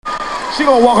She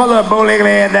gonna walk her little bow-legged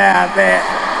ass down there.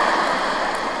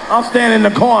 I'm standing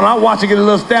in the corner. I watch her get a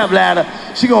little step ladder.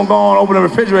 She gonna go on, open the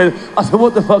refrigerator. I said,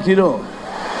 what the fuck you doing?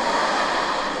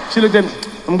 She looked at me.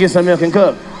 I'm gonna get some milk and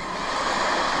cook.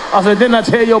 I said, didn't I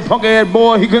tell your punk ass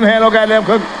boy he couldn't have no goddamn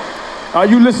cook? Are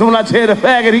you listening when I tell the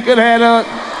faggot he couldn't have none?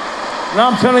 Now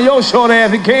I'm telling your short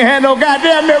ass he can't have no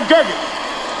goddamn milk cookie.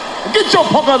 Get your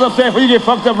punk ass upstairs before you get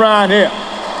fucked up around here.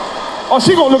 Or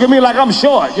she gonna look at me like I'm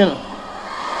short, you know.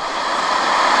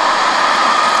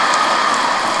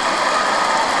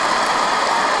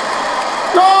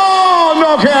 No,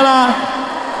 North Carolina.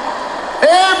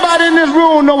 Everybody in this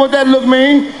room know what that look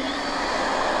mean.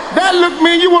 That look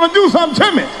mean you wanna do something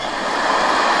to me.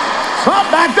 So I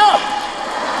backed up.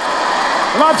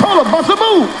 And I told her, bust a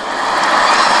move.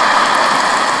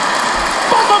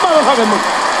 Bust my motherfucking move.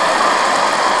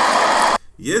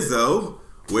 Yizzo,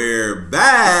 we're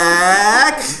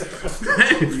back.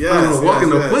 Yes, walking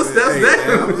the footsteps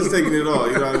there. I'm just taking it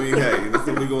all. You know what I mean? Hey, that's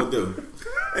what we're gonna do.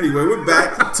 Anyway, we're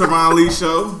back. Teron Lee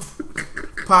Show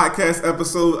podcast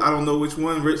episode. I don't know which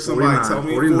one. Rich, somebody 49, tell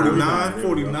me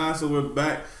 49. So we're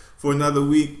back for another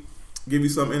week. Give you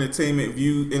some entertaining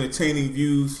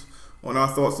views on our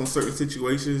thoughts on certain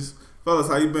situations. Fellas,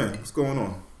 how you been? What's going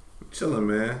on? Chilling,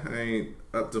 man. I ain't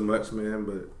up to much, man,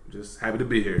 but just happy to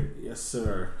be here. Yes,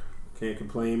 sir. Can't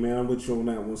complain, man. I'm with you on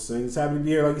that one, Sing. Just happy to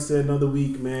be here. Like you said, another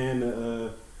week,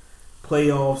 man.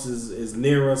 Playoffs is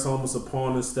near us, almost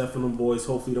upon us. Steph and them boys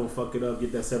hopefully don't fuck it up,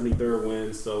 get that 73rd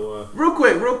win. So real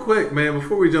quick, man,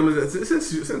 before we jump into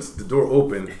since the door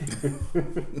opened,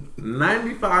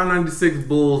 95-96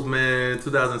 Bulls, man,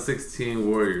 2016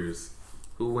 Warriors.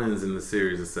 Who wins in the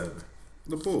series of 7?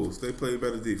 The Bulls. They play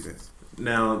better defense.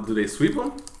 Now, do they sweep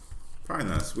them? Probably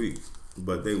not sweep,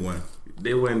 but they win.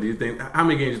 They win. Do you think? How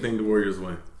many games do you think the Warriors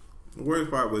win? The Warriors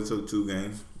probably took 2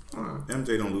 games.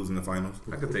 MJ don't lose in the finals.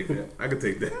 I could take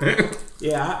that.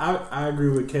 yeah, I agree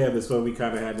with Kev. That's why we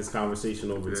kind of had this conversation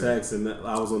over text, and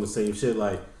I was on the same shit.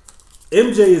 Like,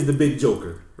 MJ is the big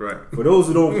joker. Right. For those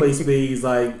who don't play spades,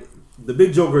 like, the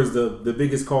big joker is the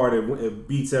biggest card. It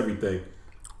beats everything.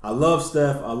 I love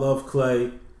Steph. I love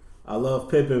Clay. I love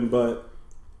Pippen, but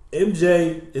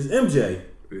MJ is MJ.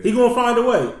 Yeah. He gonna find a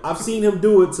way. I've seen him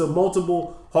do it to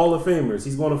multiple Hall of Famers.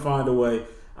 He's gonna find a way.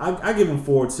 I give him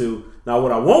 4-2. Now,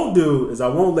 what I won't do is I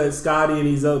won't let Scotty and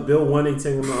these other Bill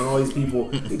Wennington and all these people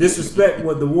disrespect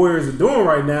what the Warriors are doing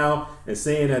right now and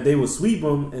saying that they will sweep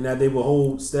them and that they will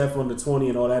hold Steph under 20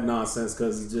 and all that nonsense,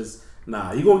 because it's just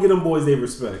you gonna get them boys they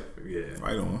respect. Yeah,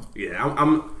 right on. Yeah, I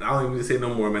don't even say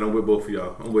no more, man. I'm with both of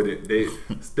y'all. I'm with it.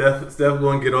 Steph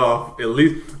gonna get off at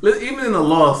least. Even in a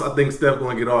loss, I think Steph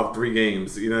gonna get off 3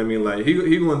 games. You know what I mean? Like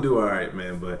he gonna do all right,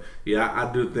 man. But yeah,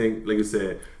 I do think, like you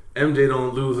said, MJ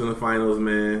don't lose in the finals,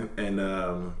 man.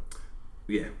 And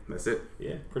yeah, that's it.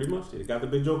 Yeah, pretty much. They got the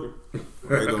big joker.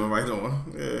 Right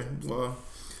on. Yeah, well,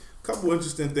 a couple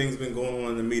interesting things been going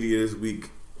on in the media this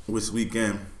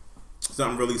weekend.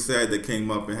 Something really sad that came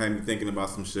up and had me thinking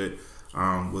about some shit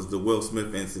was the Will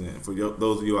Smith incident. For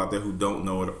those of you out there who don't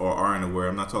know it or aren't aware,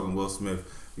 I'm not talking Will Smith,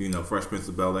 Fresh Prince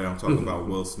of Bel-Air. I'm talking about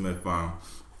Will Smith,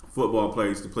 football player,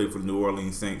 used to play for the New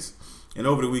Orleans Saints. And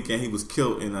over the weekend, he was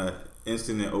killed in an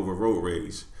incident over road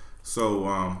rage. So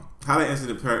how that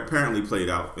incident apparently played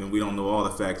out, and we don't know all the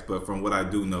facts, but from what I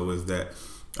do know is that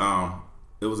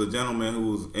it was a gentleman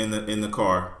who was in the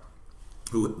car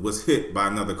who was hit by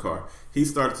another car. He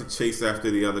started to chase after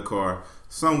the other car.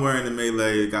 Somewhere in the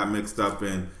melee, it got mixed up,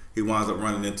 and he winds up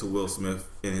running into Will Smith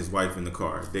and his wife in the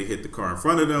car. They hit the car in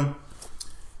front of them.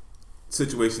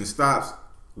 Situation stops.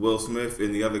 Will Smith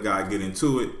and the other guy get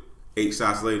into it. 8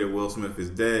 shots later, Will Smith is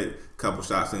dead. Couple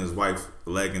shots in his wife's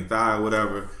leg and thigh or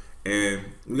whatever. And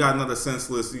we got another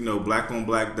senseless, black on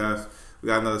black death. We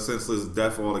got another senseless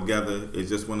death altogether. It's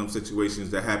just one of them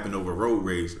situations that happen over road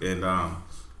rage. And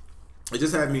it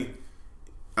just had me,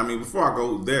 before I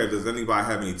go there, does anybody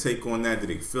have any take on that? Did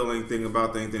they feel anything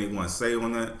about that? Anything they want to say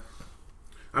on that?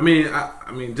 I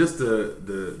mean, just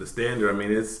the standard.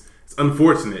 It's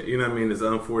unfortunate. You know what I mean? It's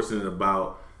unfortunate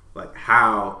about like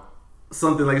how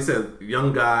something, like I said,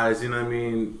 young guys. You know what I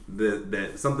mean?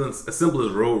 That something as simple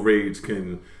as road rage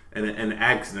can, an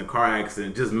accident, a car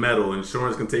accident, just metal.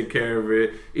 Insurance can take care of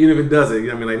it, even if it doesn't. You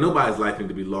know what I mean? Like nobody's life need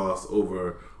to be lost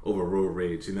over road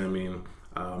rage. You know what I mean?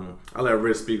 I'll let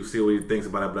Rich speak, see what he thinks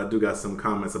about it, but I do got some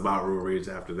comments about road rage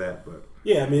after that. But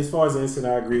yeah, as far as the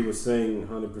incident, I agree with saying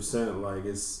 100%. Like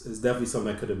it's definitely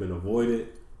something that could have been avoided.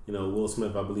 Will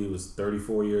Smith, I believe, was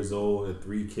 34 years old, had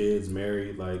 3 kids,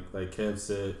 married. Like Kev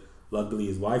said, luckily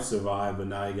his wife survived, but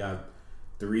now he got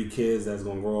 3 kids that's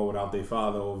gonna grow up without their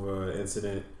father over an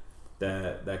incident.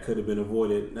 that could have been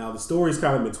avoided. Now the story's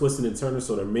kind of been twisted and turning,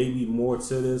 so there may be more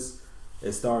to this.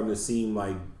 It's starting to seem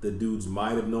like the dudes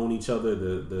might have known each other,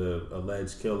 the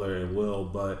alleged killer and Will,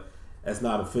 but that's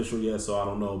not official yet, so I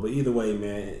don't know. But either way,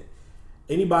 man,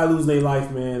 anybody losing their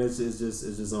life, man, it's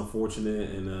just unfortunate,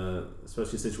 and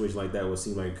especially a situation like that where it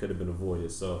seemed like it could have been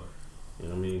avoided. So, you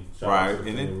know what I mean? Right,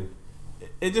 and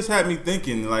it just had me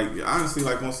thinking, like, honestly,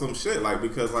 like, on some shit, like,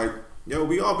 because, like, yo,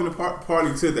 we all been a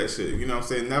party to that shit, you know what I'm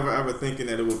saying? Never ever thinking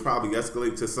that it would probably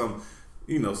escalate to some,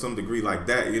 you know, some degree like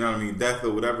that, you know what I mean, death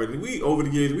or whatever. And we, over the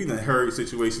years, we done heard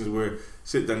situations where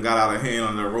shit done got out of hand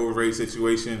on the road rage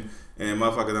situation, and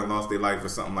motherfuckers done lost their life or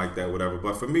something like that, whatever.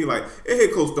 But for me, like, it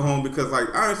hit close to home because,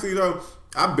 like, honestly, though,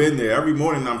 I've been there. Every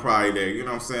morning I'm probably there, you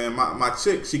know what I'm saying? My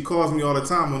chick, she calls me all the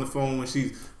time on the phone when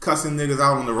she's cussing niggas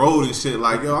out on the road and shit.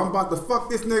 Like, yo, I'm about to fuck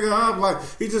this nigga up. Like,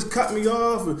 he just cut me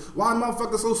off. Why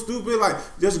motherfucker so stupid? Like,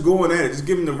 just going at it, just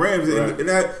giving the rams. Right. And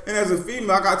as a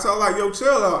female, I gotta tell her, like, yo,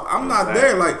 chill. I'm not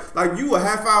there. Like you a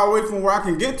half hour away from where I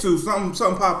can get to.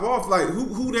 Something pop off. Like,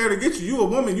 who there to get you? You a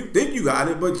woman. You think you got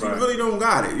it, but you really don't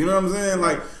got it. You know what I'm saying?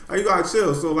 Like, you gotta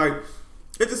chill. So, like,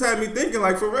 it just had me thinking,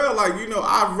 like, for real, like, you know,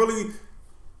 I really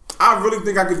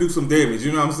think I could do some damage,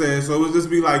 you know what I'm saying? So it would just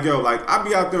be like, yo, like, I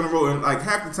be out there on the road and, like,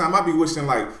 half the time I be wishing,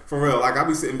 like, for real, like, I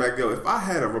be sitting back, yo, if I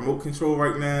had a remote control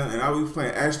right now and I was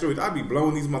playing Asteroids, I'd be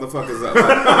blowing these motherfuckers up.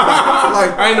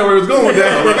 Like, I ain't know where it was going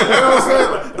down. You know what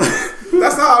I'm saying?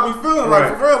 That's how I be feeling,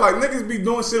 like, for real, like, niggas be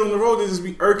doing shit on the road that just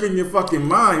be irking your fucking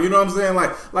mind, you know what I'm saying?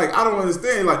 Like, I don't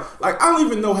understand, like, I don't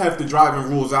even know half the driving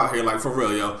rules out here, like, for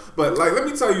real, yo. But, like, let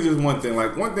me tell you just one thing,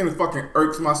 like, one thing that fucking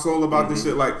irks my soul about this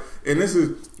shit, like, and this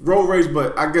is road rage,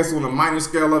 but I guess on a minor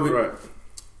scale of it, Right.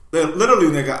 Literally,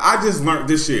 nigga, I just learned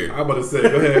this year. I'm about to say,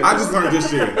 go ahead. I just learned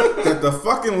this year that the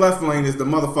fucking left lane is the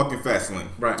motherfucking fast lane.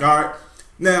 Right. All right?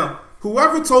 Now,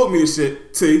 whoever told me this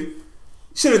shit, T,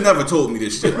 should have never told me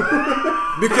this shit.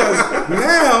 Because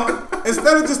now,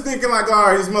 instead of just thinking like, all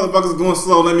right, this motherfucker's going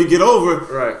slow, let me get over.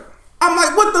 Right. I'm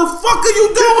like, what the fuck are you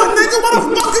doing, nigga? What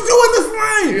the fuck are you in this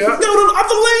lane? Yeah. Yo, the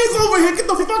other lane's over here. Get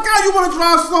the fuck out. You want to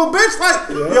drive slow, bitch?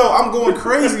 Like, yo, I'm going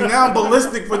crazy. Now I'm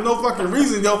ballistic for no fucking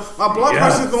reason, yo. My blood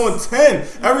pressure's going 10.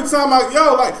 Every time I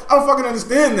don't fucking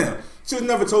understand now. Should have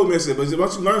never told me that shit, but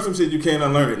once you learn some shit, you can't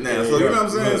unlearn it now. So, you know what I'm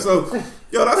saying? So,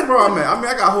 yo, that's where I'm at. I mean,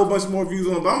 I got a whole bunch more views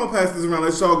on it, but I'm going to pass this around.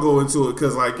 Let y'all go into it,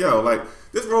 because, like, yo, like,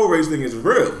 this road rage thing is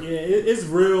real. Yeah, it's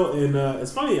real, and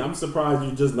it's funny. I'm surprised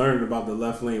you just learned about the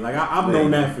left lane. Like, I've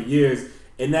known that for years,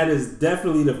 and that is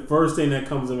definitely the first thing that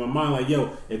comes in my mind. Like,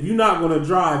 yo, if you're not going to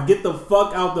drive, get the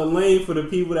fuck out the lane for the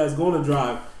people that's going to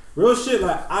drive. Real shit,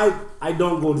 like, I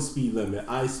don't go the speed limit.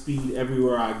 I speed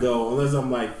everywhere I go, unless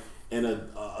I'm, like, in a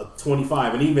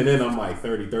 25, and even then I'm like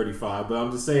 30, 35. But I'm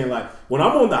just saying, like, when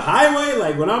I'm on the highway,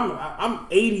 like, when I'm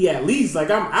 80 at least, like,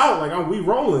 I'm out, like, we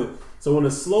rolling. So when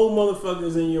a slow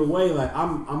motherfucker's in your way, like,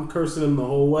 I'm cursing them the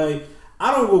whole way.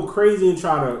 I don't go crazy and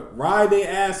try to ride their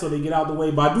ass so they get out the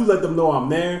way, but I do let them know I'm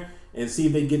there and see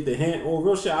if they get the hint. Or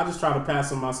real shit, I just try to pass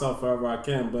them myself wherever I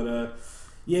can. But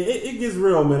yeah, it gets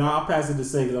real, man. I'll pass it to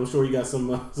Sink, because I'm sure you got some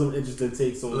interesting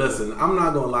takes on. Listen, I'm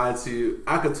not gonna lie to you.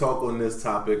 I could talk on this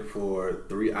topic for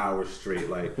 3 hours straight.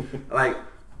 Like,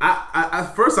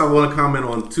 I first I want to comment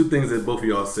on two things that both of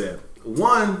y'all said.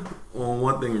 One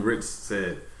thing Rich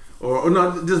said, or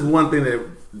no, just one thing that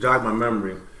jogged my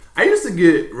memory. I used to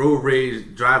get road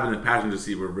rage driving the passenger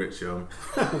seat with Rich, yo.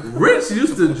 Rich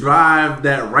used to drive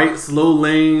that right slow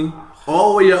lane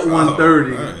all the way up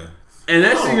 130. And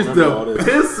that shit used to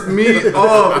piss me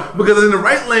off, because in the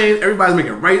right lane, everybody's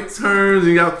making right turns.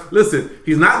 And listen,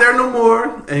 he's not there no more,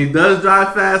 and he does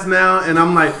drive fast now. And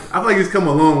I'm like, I feel like he's come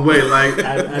a long way. Like,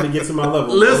 I had to get to my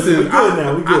level. Listen, we good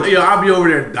now. We good. I'll be over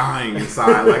there dying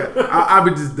inside. Like, I'll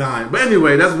be just dying. But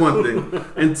anyway, that's one thing.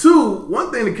 And two,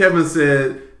 one thing that Kevin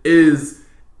said is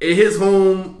it hits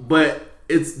home, but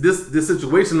it's this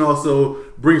situation also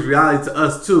brings reality to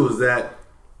us too. Is that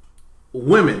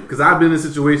women, because I've been in a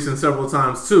situation several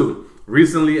times too,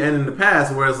 recently and in the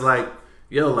past, where it's like,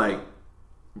 yo, like,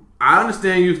 I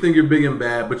understand you think you're big and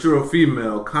bad, but you're a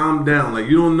female. Calm down. Like,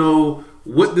 you don't know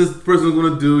what this person's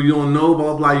gonna do. You don't know,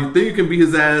 blah, blah, blah. You think you can beat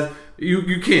his ass.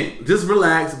 You can't. Just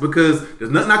relax, because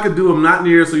there's nothing I can do. I'm not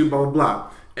near, so you blah, blah,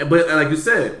 blah. But like you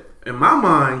said, in my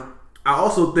mind, I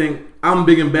also think I'm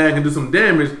big and bad and can do some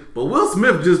damage. But Will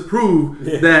Smith just proved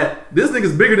that this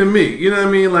nigga's bigger than me. You know what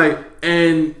I mean? Like,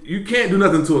 and you can't do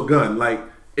nothing to a gun. Like,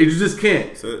 you just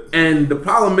can't. And the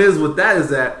problem is with that is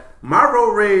that my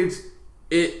road rage,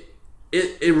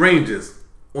 it ranges.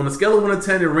 On a scale of 1 to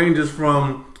 10, it ranges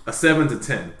from a 7 to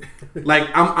 10. Like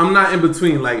I'm not in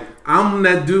between. Like I'm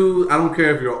that dude. I don't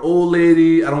care if you're an old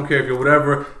lady. I don't care if you're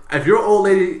whatever. If you're an old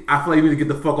lady, I feel like you need to get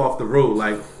the fuck off the road.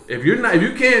 Like if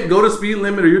you can't go to speed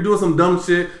limit or you're doing some dumb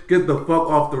shit, get the fuck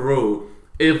off the road.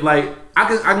 If like I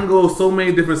can go so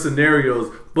many different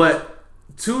scenarios, but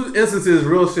 2 instances,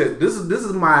 real shit. This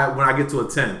is my when I get to a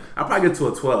 10. I probably get to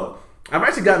a 12. I've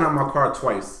actually gotten out of my car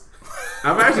twice.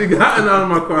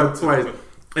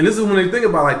 And this is when they think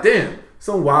about like, damn,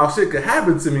 some wild shit could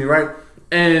happen to me, right?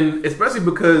 And especially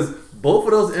because both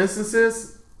of those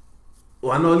instances,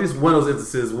 well, I know at least one of those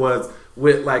instances was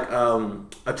with like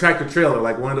a tractor trailer,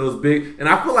 like one of those big, and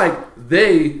I feel like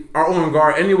they are on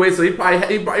guard anyway, so he probably had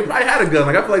a gun.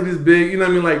 Like I feel like these big, you know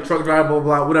what I mean, like truck driver, blah,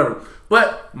 blah, whatever.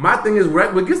 But my thing is,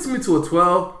 what gets me to a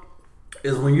 12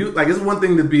 is when you, like, it's one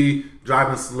thing to be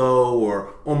driving slow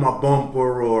or on my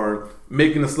bumper or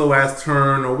making a slow ass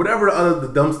turn or whatever the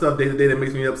dumb stuff day to day that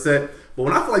makes me upset. But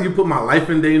when I feel like you put my life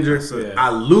in danger,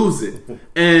 I lose it.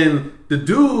 And the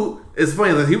dude, it's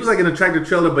funny, like, he was like in a tractor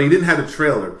trailer, but he didn't have a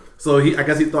trailer. So I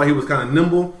guess he thought he was kind of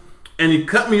nimble. And he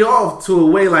cut me off to a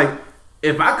way, like,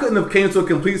 if I couldn't have came to a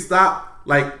complete stop,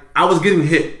 like, I was getting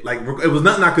hit. Like, it was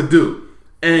nothing I could do.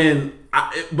 And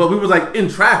but we was like in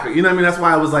traffic, you know what I mean? That's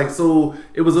why I was like, so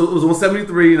it was on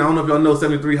 73, and I don't know if y'all know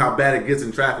 73 how bad it gets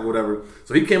in traffic or whatever.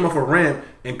 So he came off a ramp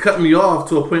and cut me off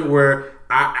to a point where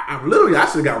I literally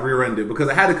should have got rear-ended because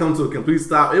I had to come to a complete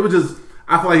stop. It was just,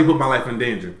 I feel like he put my life in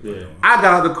danger. Yeah. I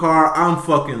got out the car, I'm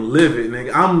fucking livid,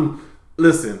 nigga.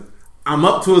 I'm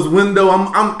up to his window,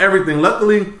 I'm everything.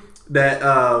 Luckily that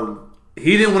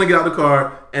he didn't want to get out the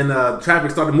car, and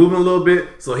traffic started moving a little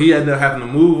bit, so he ended up having to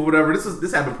move or whatever.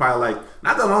 This happened probably like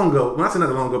not that long ago. When I say not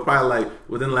that long ago, probably like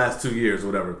within the last 2 years or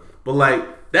whatever. But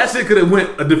like that shit could have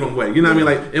went a different way. You know what I mean?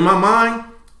 Like in my mind,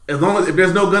 as long as if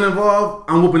there's no gun involved,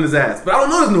 I'm whooping his ass. But I don't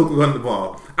know there's no gun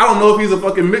involved. I don't know if he's a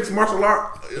fucking mixed martial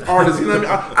artist. You know what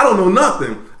I mean? I don't know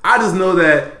nothing. I just know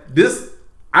that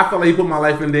I felt like he put my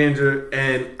life in danger,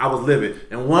 and I was livid.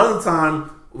 And one other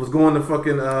time was going to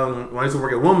fucking when I used to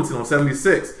work at Wilmington on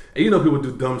 76, and you know people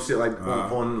do dumb shit like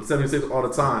on 76 all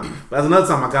the time. But that's another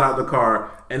time I got out the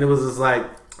car, and it was just like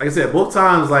I said, both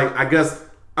times, like, I guess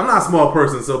I'm not a small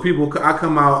person, so I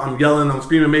come out, I'm yelling, I'm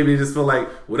screaming, maybe they just feel like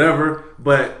whatever.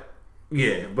 But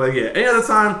yeah, any other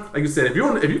time, like you said, if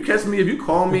you catch me, if you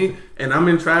call me and I'm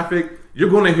in traffic, you're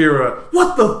gonna hear a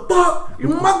 "what the fuck, you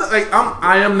mother," like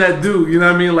I am that dude, you know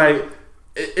what I mean? Like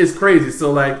it's crazy.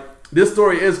 So like this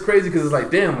story is crazy because it's like,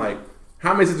 damn, like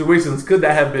how many situations could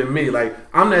that have been me? Like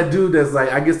I'm that dude that's like,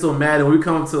 I get so mad, and when we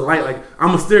come up to the light, like I'm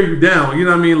gonna stare you down, you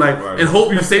know what I mean? Like and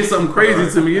hope you say something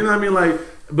crazy to me, you know what I mean? Like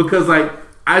because like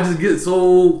I just get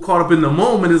so caught up in the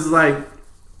moment. It's like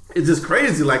it's just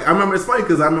crazy. Like I remember, it's funny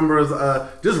because I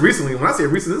remember just recently. When I say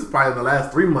recent, this is probably in the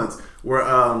last 3 months. Where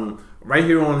right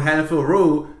here on Haddonfield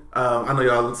Road, I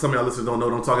know some of y'all listeners don't know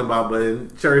what I'm talking about, but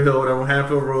in Cherry Hill, whatever, on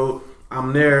Haddonfield Road,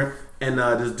 I'm there, and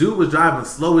this dude was driving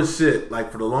slow as shit,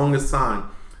 like for the longest time.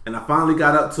 And I finally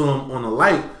got up to him on the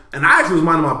light, and I actually was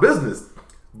minding my business,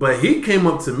 but he came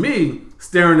up to me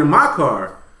staring in my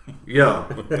car. Yo,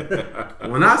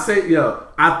 when I say yo,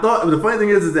 I thought the funny thing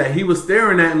is that he was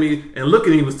staring at me and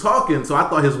looking. He was talking, so I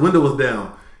thought his window was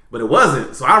down, but it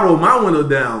wasn't. So I rolled my window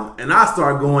down and I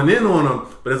started going in on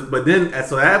him. But then at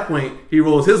that point, he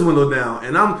rolls his window down,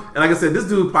 and like I said, this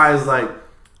dude probably is like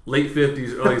late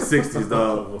 50s, early 60s,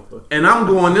 dog. And I'm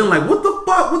going in like, what the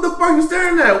fuck? What the fuck you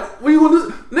staring at? What you gonna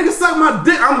do? Nigga, suck my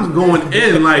dick. I'm going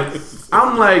in like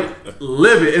I'm like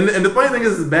livid. And the funny thing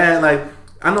is, it's bad. Like,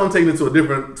 I know I'm taking it to a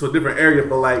different area,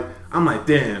 but like I'm like,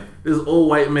 damn, this old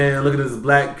white man looking at this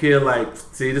black kid like,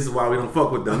 see, this is why we don't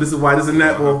fuck with them. This is why this and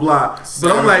that, blah blah.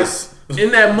 But I'm like,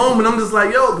 in that moment, I'm just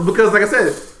like, yo, because like I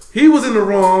said, he was in the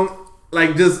wrong,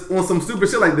 like just on some stupid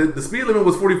shit. Like the speed limit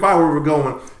was 45 where we were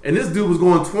going, and this dude was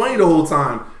going 20 the whole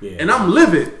time, and I'm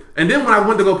livid. And then when I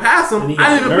went to go past him,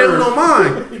 I didn't even pay him no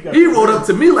mind. He rolled up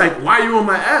to me like, why are you on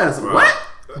my ass? Right.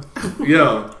 What?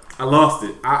 Yo. I lost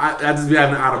it. I just be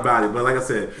having an out of body. But like I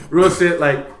said, real shit,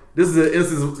 like this is an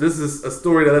instance, this is a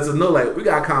story that lets us know like we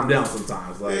gotta calm down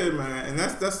sometimes. Like, yeah, man, and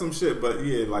that's some shit. But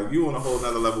yeah, like you on a whole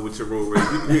nother level with your road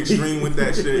rage. You extreme with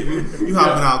that shit. You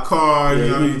hopping out cars, you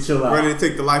know what I mean? Ready to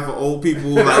take the life of old people.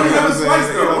 Like, you know what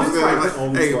I'm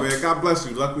saying? Like, hey man, God bless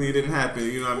you. Luckily it didn't happen.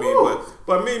 You know what I mean?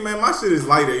 But me, man, my shit is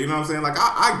lighter. You know what I'm saying? Like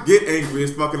I get angry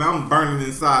as fucking. I'm burning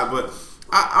inside, but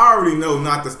I already know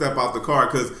not to step out the car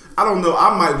because I don't know.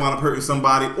 I might want to hurt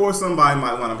somebody or somebody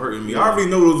might want to hurt me. I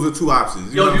already know those are the two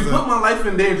options. Yo, if you put my life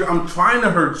in danger, I'm trying to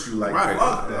hurt you. Like, right.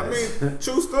 Fuck that. I mean,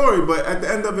 true story. But at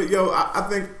the end of it, yo, I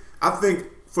think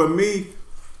for me,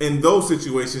 in those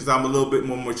situations, I'm a little bit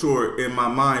more mature in my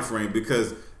mind frame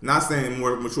because not saying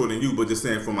more mature than you, but just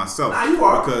saying for myself. Nah, you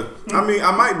are. Because I mean,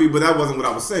 I might be, but that wasn't what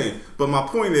I was saying. But my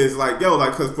point is like, yo,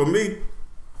 like, because for me,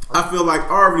 I feel like I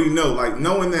already know, like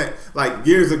knowing that, like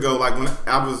years ago, like when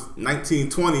I was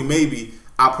 19, 20, maybe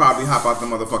I'll probably hop out the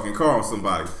motherfucking car on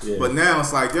somebody. Yeah. But now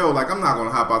it's like, yo, like I'm not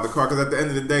gonna hop out the car because at the end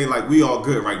of the day, like we all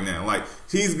good right now. Like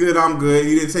he's good, I'm good.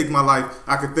 He didn't take my life.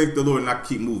 I can thank the Lord and I can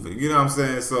keep moving. You know what I'm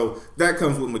saying? So that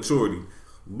comes with maturity.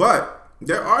 But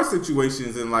there are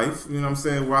situations in life, you know what I'm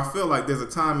saying, where I feel like there's a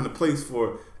time and a place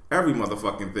for every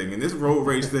motherfucking thing. And this road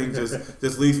rage thing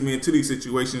just leads me into these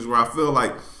situations where I feel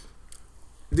like,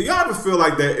 do y'all ever feel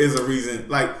like there is a reason?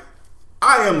 Like,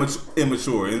 I am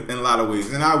immature in a lot of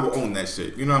ways, and I will own that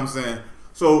shit. You know what I'm saying?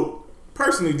 So,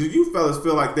 personally, do you fellas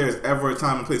feel like there's ever a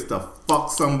time and place to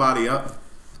fuck somebody up?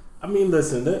 I mean,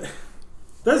 listen,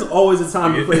 there's always a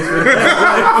time and place for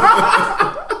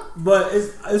that. But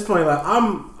it's funny. Like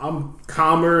I'm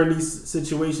calmer in these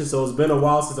situations, so it's been a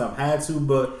while since I've had to.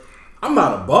 But I'm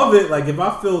not above it. Like if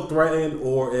I feel threatened,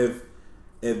 or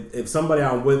if somebody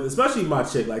I'm with, especially my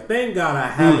chick, like thank God I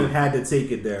haven't had to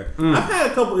take it there. I've had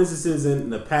a couple instances in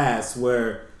the past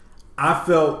where I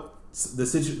felt the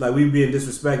situation like we being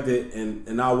disrespected,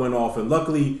 and I went off, and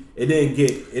luckily it didn't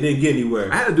get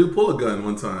anywhere. I had a dude pull a gun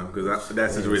one time because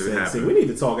that situation happened. See, we need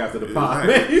to talk after the pod,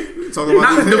 right. man. Talk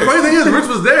about The funny thing is, Rich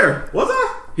was there. Was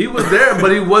I? He was there,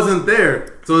 but he wasn't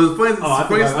there. So the funny,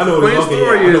 funny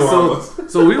story is,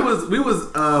 so we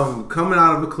was coming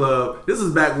out of the club. This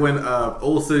is back when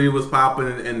Old City was popping,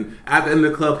 and at the end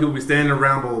of the club, people be standing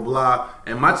around, blah blah blah.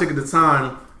 And my chick at the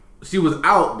time, she was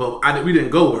out, but we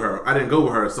didn't go with her. I didn't go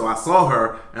with her, so I saw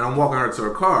her, and I'm walking her to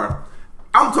her car.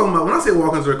 I'm talking about when I say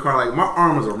walking to her car, like my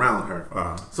arm is around her.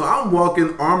 Uh-huh. So I'm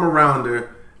walking, arm around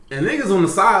her, and niggas on the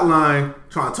sideline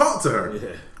trying to talk to her.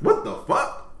 Yeah. What the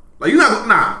fuck? Like, you're not,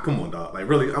 nah, come on, dog. Like,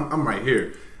 really, I'm right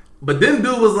here. But then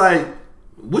dude was like,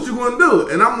 what you gonna do?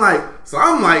 And I'm like,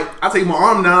 I take my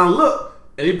arm down and look,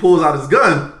 and he pulls out his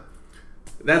gun.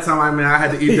 That time, I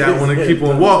had to eat that one and keep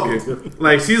on walking.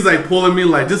 Like, she's like pulling me,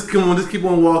 like, just keep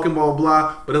on walking, blah, blah,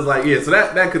 blah. But it's like, yeah, so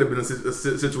that could have been a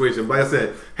situation. But like I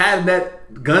said, had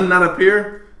that gun not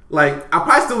appear, like, I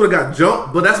probably still would have got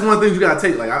jumped, but that's one of the things you gotta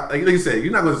take. Like you said,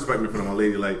 you're not gonna disrespect me in front of my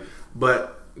lady, like,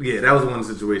 but yeah, that was one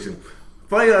situation.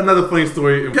 Another funny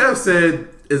story. Kev said,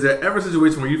 is there ever a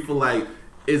situation where you feel like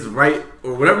it's right,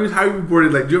 or whatever, how you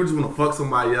reported, like, do you ever just want to fuck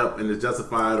somebody up and it's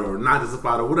justified or not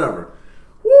justified or whatever?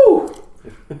 Woo!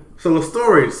 So the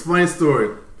story, it's a funny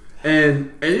story.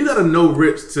 And you gotta know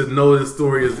Rich to know this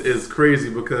story is crazy,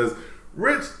 because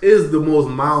Rich is the most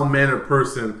mild-mannered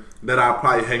person that I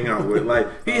probably hang out with. Like,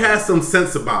 he has some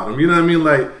sense about him, you know what I mean?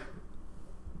 Like,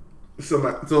 so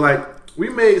like,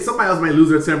 somebody else might lose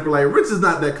their temper. Like, Rich is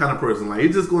not that kind of person. Like,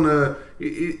 he's just gonna,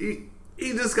 he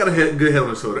just got a good head on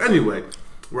his shoulder. Anyway,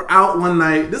 we're out one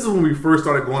night. This is when we first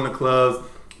started going to clubs,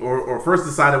 or first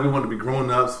decided we wanted to be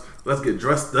grown-ups. Let's get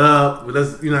dressed up.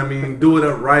 Let's, you know what I mean, do it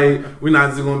up right. We're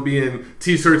not just gonna be in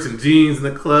t-shirts and jeans in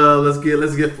the club. Let's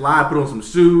get fly, put on some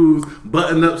shoes,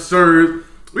 button-up shirts.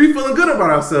 We feeling good about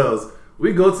ourselves.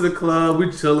 We go to the club,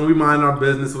 we chilling, we mind our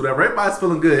business, whatever. Everybody's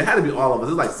feeling good. It had to be all of us.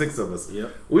 There's like 6 of us.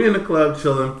 Yep. We in the club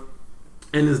chilling,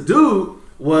 and this dude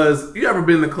was, you ever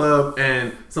been in the club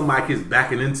and somebody keeps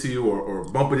backing into you or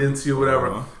bumping into you or whatever?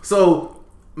 Uh-huh. So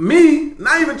me,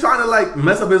 not even trying to like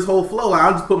mess up his whole flow, like,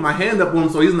 I'll just put my hand up on him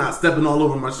so he's not stepping all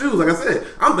over my shoes. Like I said,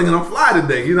 I'm thinking I'm fly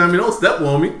today. You know what I mean? Don't step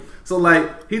on me. So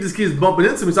like, he just keeps bumping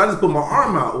into me, so I just put my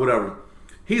arm out or whatever.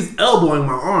 He's elbowing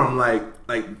my arm like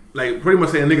pretty much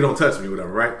saying, nigga, don't touch me,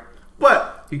 whatever, right?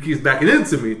 But he keeps backing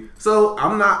into me. So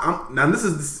now this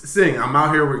is the thing. I'm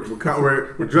out here,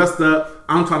 we're dressed up.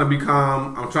 I'm trying to be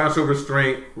calm. I'm trying to show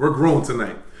restraint. We're grown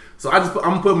tonight. So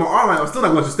I'm putting my arm out. I'm still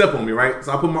not going to step on me, right?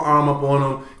 So I put my arm up on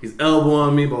him. He's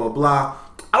elbowing me, blah, blah, blah.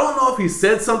 I don't know if he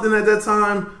said something at that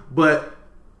time, but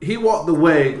he walked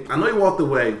away. I know he walked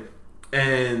away,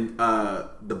 and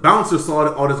the bouncer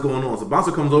saw all this going on. So the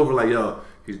bouncer comes over like, yo,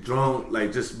 he's drunk,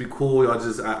 like, just be cool, y'all.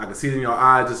 Just I can see it in your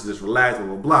eyes, just relax, blah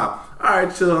blah blah. All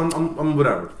right, chill. I'm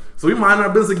whatever. So we mind our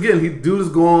business again. Dude is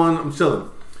gone. I'm chilling.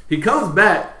 He comes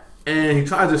back and he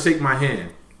tries to shake my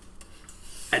hand.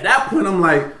 At that point, I'm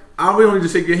like, I really don't need to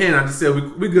shake your hand. I just said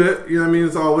we good. You know what I mean?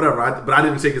 It's all whatever. But I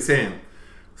didn't shake his hand.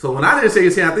 So when I didn't shake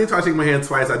his hand, I think he tried to shake my hand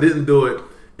twice. I didn't do it,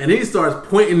 and then he starts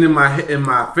pointing in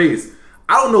my face.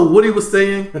 I don't know what he was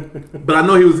saying, but I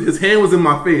know his hand was in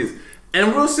my face.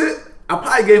 And real shit, I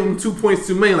probably gave him 2 points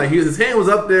too many. Like, his hand was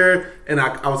up there, and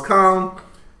I was calm.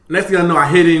 Next thing I know, I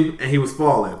hit him, and he was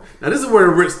falling. Now, this is where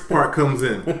the rich part comes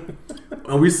in.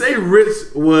 when we say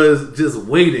Rich was just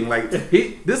waiting, like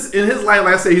this in his life,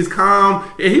 like I say, he's calm,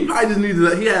 and he probably just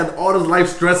needed. He had all his life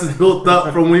stresses built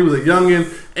up from when he was a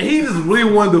youngin, and he just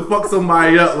really wanted to fuck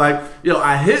somebody up. Like, yo,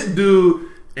 I hit dude,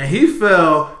 and he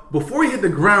fell. Before he hit the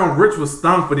ground, Rich was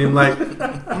stomping him. Like,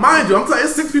 mind you, I'm telling you,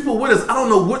 there's 6 people with us. I don't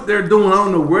know what they're doing. I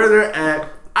don't know where they're at.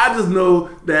 I just know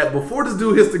that before this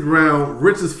dude hits the ground,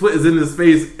 Rich's foot is in his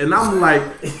face, and I'm like,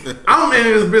 I'm in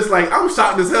this bitch like, I'm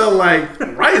shocked as hell, like,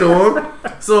 right on.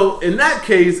 So in that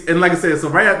case, and like I said, so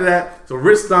right after that, so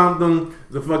Rich stomped him,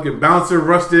 the fucking bouncer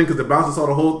rushed in because the bouncer saw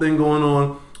the whole thing going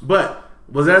on. But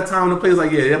was there a time and a place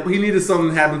like, yeah, he needed something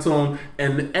to happen to him,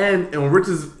 and on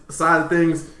Rich's side of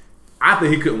things, I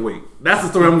think he couldn't wait. That's the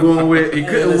story I'm going with. He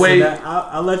couldn't wait.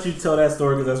 I'll let you tell that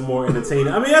story because that's more entertaining.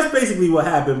 I mean, that's basically what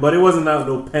happened, but it wasn't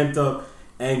no pent up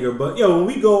anger. But yo, when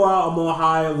we go out, I'm on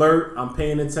high alert. I'm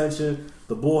paying attention.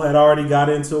 The bull had already got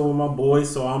into it with my boys,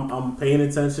 so I'm paying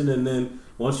attention. And then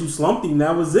once you slumped him,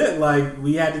 that was it. Like,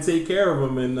 we had to take care of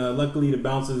him, and luckily the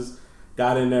bouncers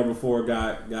got in there before it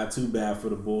got too bad for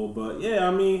the bull. But yeah,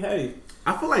 I mean, hey,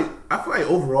 I feel like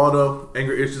overall though,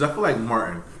 anger issues. I feel like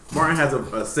Martin has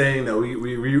a saying that we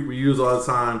use all the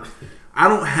time. I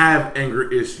don't have anger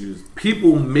issues.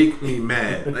 People make me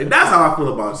mad. Like, that's how I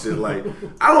feel about shit. Like,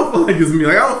 I don't feel like it's me.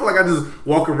 Like, I don't feel like I just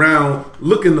walk around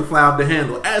looking to fly off the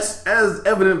handle. As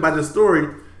evident by this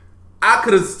story, I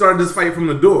could have started this fight from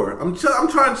the door. I'm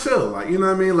trying to chill. Like, you know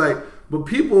what I mean? Like, but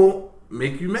people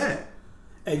make you mad.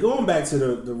 Hey, going back to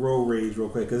the road rage real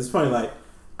quick, because it's funny. Like,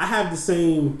 I have the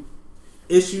same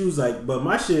issues. Like, but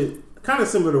my shit, kind of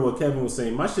similar to what Kevin was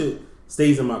saying. My shit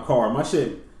stays in my car. My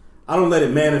shit, I don't let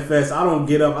it manifest. I don't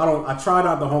get up. I try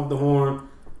not to honk the horn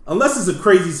unless it's a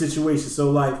crazy situation. So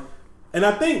like, and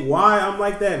I think why I'm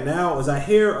like that now is I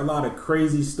hear a lot of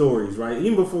crazy stories, right?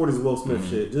 Even before this Will Smith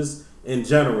shit, just in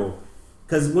general.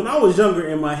 Because when I was younger,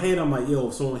 in my head, I'm like, yo,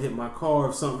 if someone hit my car,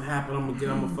 if something happened, I'm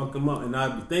gonna fuck them up. And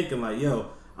I'd be thinking like, yo,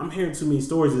 I'm hearing too many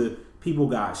stories of people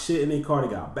got shit in their car,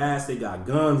 they got bats, they got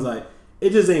guns, like.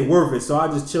 It just ain't worth it, so I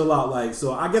just chill out. Like,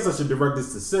 so I guess I should direct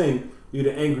this to Sing. You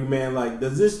the angry man. Like,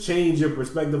 does this change your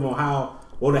perspective on how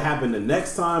what will happen the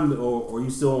next time, or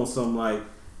you still on some like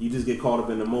you just get caught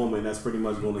up in the moment? That's pretty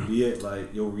much going to be it.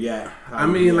 Like, you'll react. I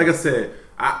mean, like I said,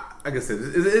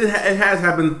 it has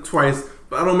happened twice,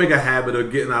 but I don't make a habit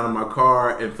of getting out of my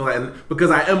car and feel like,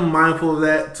 because I am mindful of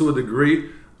that to a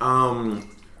degree.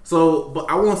 So, but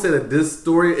I won't say that this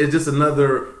story is just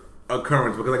another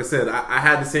occurrence, because like I said, I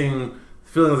had the same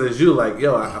feelings as you. Like,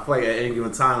 yo, I feel like at any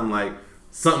given time, like,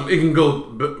 something, it can go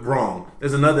wrong.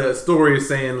 There's another story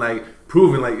saying, like,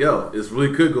 proving, like, yo, this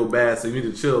really could go bad, so you need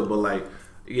to chill. But, like,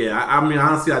 yeah, I mean,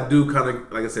 honestly, I do kind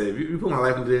of, like I said, if you put my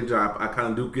life in danger, I kind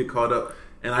of do get caught up,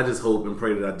 and I just hope and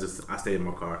pray that I stay in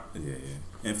my car. Yeah.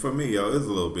 And for me, yo, it's a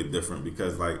little bit different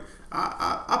because, like,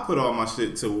 I put all my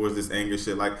shit towards this anger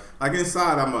shit. Like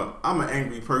inside, I'm an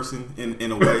angry person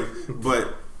in a way,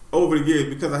 but over the years,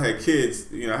 because I had kids,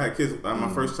 I had kids. My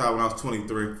first child when I was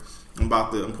 23. I'm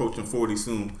approaching 40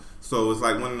 soon. So it's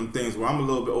like one of them things where I'm a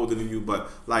little bit older than you, but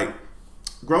like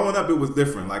growing up, it was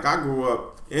different. Like I grew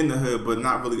up in the hood, but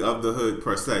not really of the hood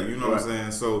per se. You know what I'm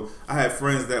saying? So I had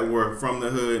friends that were from the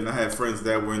hood, and I had friends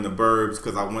that were in the burbs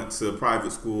because I went to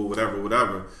private school,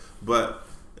 whatever. But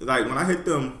like when I hit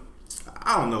them,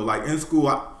 I don't know. Like in school,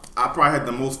 I probably had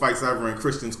the most fights ever in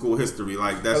Christian school history.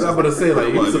 Like that's. I was about to say,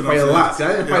 like, you used to fight a lot. See,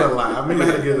 I didn't fight a lot. I mean, I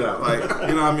had to get it out. Like,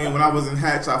 you know what I mean? When I was in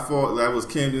Hatch, I fought. That was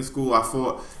Camden School. I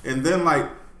fought, and then like,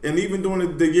 and even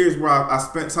during the years where I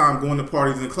spent time going to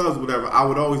parties and clubs, whatever, I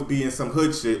would always be in some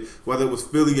hood shit, whether it was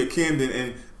Philly or Camden,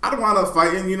 and I don't wind up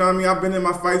fighting. You know what I mean? I've been in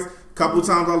my fights. A couple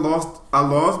times I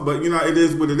lost, but it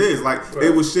is what it is. Like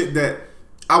it was shit that.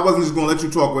 I wasn't just gonna let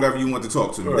you talk whatever you want to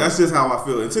talk to me. Right. That's just how I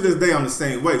feel. And to this day, I'm the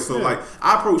same way. So like,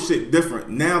 I approach shit different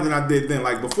now than I did then.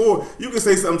 Like before, you can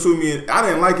say something to me and I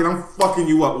didn't like it. I'm fucking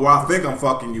you up, or I think I'm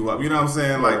fucking you up. You know what I'm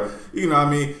saying? Like, you know what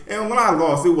I mean? And when I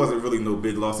lost, it wasn't really no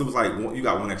big loss. It was like you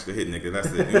got one extra hit, nigga.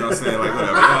 That's it. You know what I'm saying? Like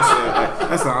whatever. You know what I'm saying? Like,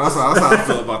 that's how I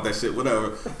feel about that shit.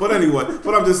 Whatever. But anyway,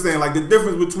 what I'm just saying, like the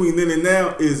difference between then and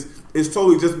now is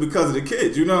totally just because of the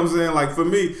kids. You know what I'm saying? Like for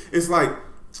me, it's like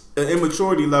an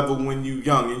immaturity level when you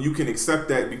young, and you can accept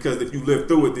that because if you live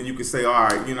through it, then you can say, all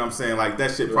right, you know what I'm saying, like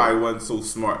that shit probably wasn't so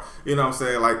smart. You know what I'm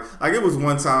saying? Like it was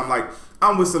one time, like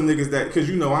I'm with some niggas that, cause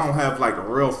I don't have like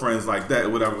real friends like that or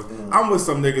whatever. I'm with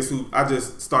some niggas who I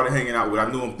just started hanging out with. I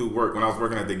knew them through work when I was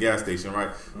working at the gas station,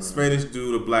 right? Spanish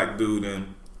dude, a black dude,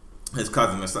 and his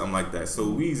cousin or something like that. So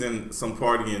we's in some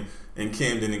party in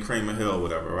Camden and Kramer Hill,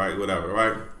 whatever,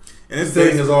 right? And this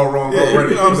thing is all wrong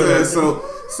already. You know what I'm saying?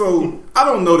 So I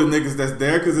don't know the niggas that's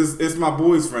there because it's my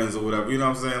boys' friends or whatever. You know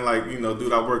what I'm saying? Like,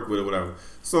 dude I work with or whatever.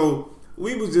 So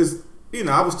we was just,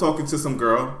 I was talking to some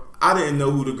girl. I didn't know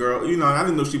who the girl, I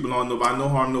didn't know she belonged to nobody, no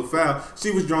harm, no foul.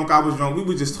 She was drunk, I was drunk. We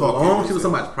was just talking. She was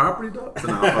somebody's property, though?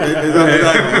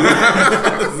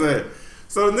 Exactly.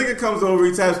 So the nigga comes over,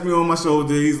 he taps me on my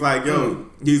shoulder. He's like, yo,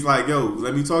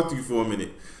 let me talk to you for a minute.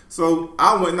 So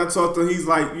I went and I talked to him. He's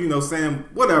like, saying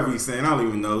whatever he's saying. I don't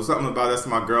even know. Something about that's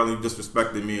my girl and you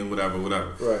disrespected me and whatever.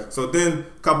 Right. So then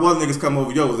a couple other niggas come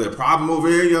over. Yo, is there a problem over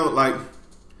here, yo? Like,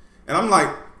 and I'm like,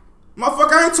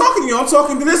 motherfucker, I ain't talking to you. I'm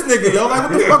talking to this nigga, yo. Like,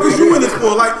 what the fuck is you in this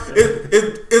for? Like,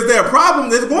 is there a problem?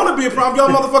 There's going to be a problem. Y'all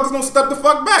motherfuckers gonna step the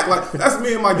fuck back. Like, that's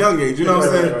me in my young age. You know what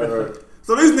I'm saying? Right.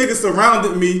 So these niggas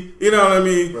surrounded me. You know what I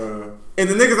mean? Right. And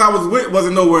the niggas I was with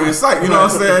wasn't nowhere in sight. You know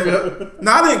what I'm saying?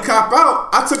 Now, I didn't cop out.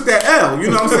 I took that L. You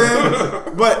know what I'm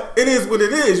saying? But it is what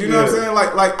it is. You know what I'm saying?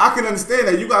 Like I can understand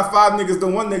that. You got 5 niggas to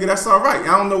 1 nigga. That's all right.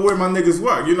 I don't know where my niggas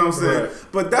were. You know what I'm saying? Right.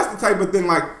 But that's the type of thing,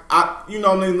 like, you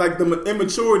know what I mean? Like, the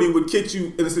immaturity would kick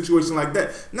you in a situation like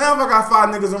that. Now, if I got 5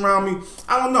 niggas around me,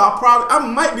 I don't know. I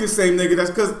might be the same nigga.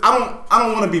 That's because I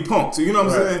don't want to be punked. You know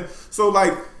what I'm saying? So,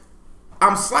 like,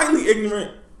 I'm slightly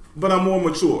ignorant, but I'm more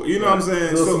mature. You know what I'm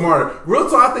saying? A little smarter. Real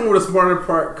talk, I think where the smarter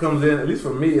part comes in, at least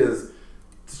for me, is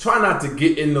to try not to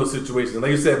get in those situations.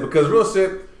 Like you said, because real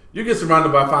shit, you get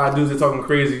surrounded by 5 dudes that talking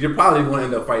crazy, you're probably going to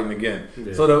end up fighting again.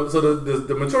 Yeah. So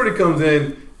the maturity comes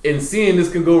in seeing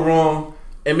this can go wrong,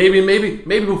 and maybe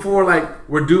before, like,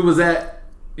 where dude was at,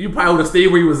 you probably would have stayed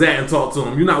where you was at and talked to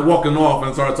him. You're not walking off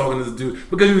and start talking to this dude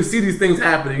because you see these things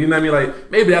happening. You know what I mean? Like,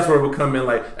 maybe that's where it would come in.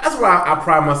 Like, that's where I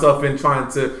pride myself in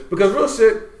trying to, because real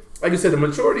shit, like you said, the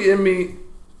maturity in me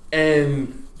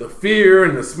and the fear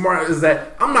and the smart is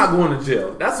that I'm not going to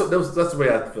jail. That's the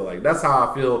way I feel. Like, that's how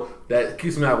I feel. That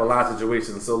keeps me out of a lot of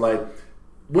situations. So, like,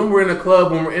 when we're in a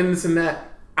club, when we're in this and that,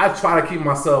 I try to keep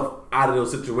myself out of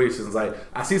those situations. Like,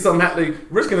 I see something happening,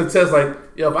 Rich can attest, like,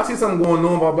 yo, if I see something going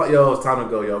on, blah, blah, yo, it's time to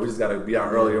go, yo, we just gotta be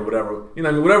out early or whatever. You know what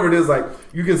I mean? Whatever it is, like,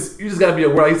 you just gotta be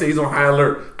aware. Like he said, he's on high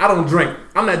alert. I don't drink.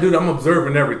 I'm that dude, I'm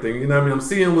observing everything. You know what I mean? I'm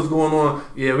seeing what's going on.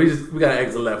 Yeah, we gotta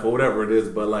exit left or whatever it is,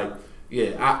 but like,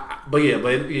 yeah,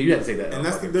 you had to say that. And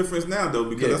that's the difference now, though,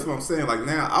 because that's what I'm saying. Like,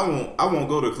 now I won't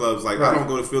go to clubs. Like, I don't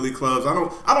go to Philly clubs. I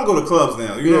don't go to clubs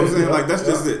now. You know what I'm saying? Like, that's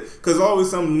just it. Because always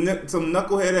some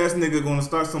knucklehead ass nigga gonna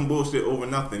start some bullshit over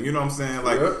nothing. You know what I'm saying?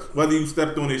 Like, whether you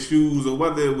stepped on his shoes or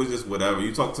whether it was just whatever.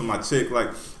 You talk to my chick.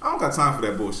 Like, I don't got time for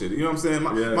that bullshit. You know what I'm saying?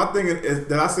 My thing is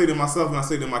that I say to myself and I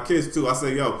say to my kids too. I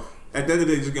say, yo, at the end of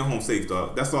the day, just get home safe,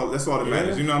 dog. That's all that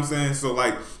matters. You know what I'm saying? So,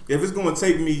 like, if it's gonna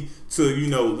take me to,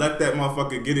 let that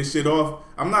motherfucker get his shit off,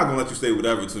 I'm not gonna let you say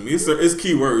whatever to me. It's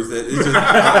key words that it's just, you know what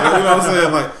I'm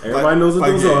saying? Like, everybody knows what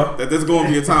those are. That there's gonna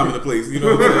be a time and a place. You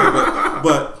know what I'm saying?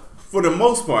 But for the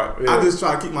most part, I just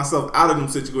try to keep myself out of them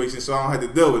situations so I don't have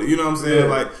to deal with it. You know what I'm saying?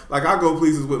 Like I go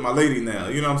places with my lady now.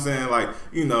 You know what I'm saying? Like,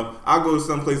 I go to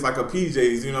some place like a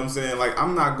PJ's. You know what I'm saying? Like,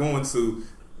 I'm not going to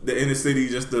the inner city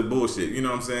just the bullshit. You know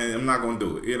what I'm saying? I'm not gonna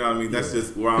do it. You know what I mean? That's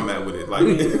just where I'm at with it. Like,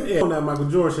 on that Michael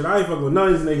Jordan shit, I ain't fucking with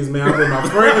none of these niggas, man. I'm with my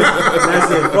friends. And I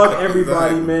said, fuck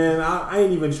everybody, man. I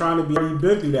ain't even trying to be. You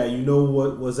been through that. You know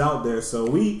what was out there. So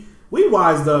we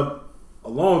wised up a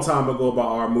long time ago about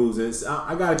our moves. And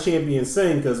I got a champion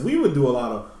Sing because we would do a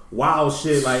lot of wild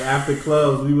shit. Like, after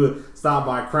clubs, we would stop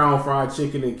by Crown Fried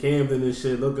Chicken in Camden and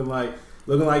shit, looking like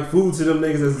food to them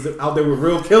niggas that's out there with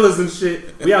real killers and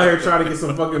shit. We out here trying to get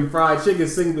some fucking fried chicken.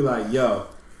 Sing be like, yo,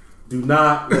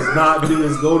 let's not do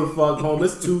this. Go the fuck home.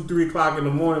 It's 2-3 o'clock in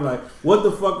the morning. Like, what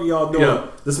the fuck are y'all doing? Yeah.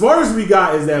 The smartest we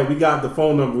got is that we got the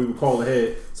phone number we would call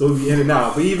ahead, so we'd be in and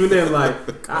out. But even then, like,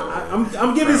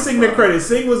 I'm giving Sing the credit.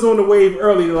 Sing was on the wave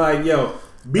early, like, yo,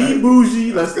 be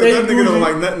bougie. Let's stay bougie. That nigga don't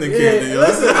like nothing in Camden.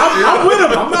 Listen, I'm with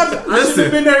him. I shouldn't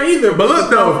have been there either. But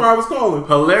look though, I was calling.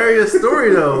 Hilarious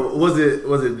story though. Was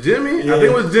it Jimmy? Yeah. I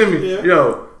think it was Jimmy. Yeah.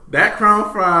 Yo, that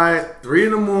Crown Fried, 3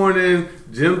 a.m.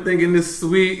 Jim thinking this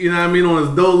sweet, you know what I mean, on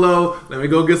his dolo. Let me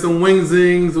go get some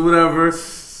wing-zings or whatever.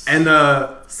 And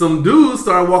some dudes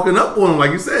started walking up on him,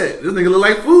 like you said. This nigga look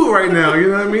like food right now. You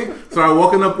know what I mean? Started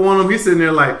walking up on him. He's sitting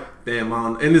there like, damn,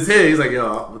 in his head, he's like,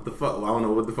 yo, what the fuck? Well, I don't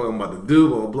know what the fuck I'm about to do,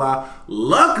 blah, blah, blah.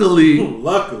 Luckily,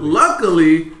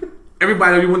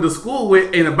 everybody we went to school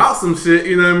with ain't about some shit,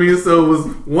 you know what I mean? So it was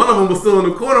one of them was still in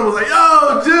the corner, was like,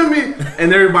 yo, Jimmy.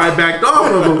 And everybody backed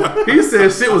off of him. He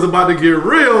said shit was about to get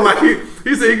real. Like,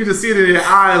 he said you could just see it in their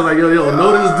eyes, like, yo,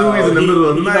 know this dude, he's in the middle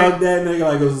of the night. He hugged that nigga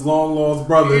like it was his long lost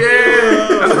brother.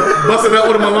 Yeah. Busting up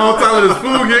with him a long time, let his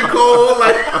food get cold.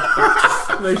 Like,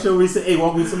 make sure we say, hey,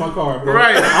 walk me to my car, bro.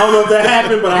 Right. I don't know if that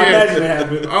happened, but I imagine it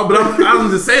happened. Oh, but I'm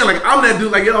just saying, like, I'm that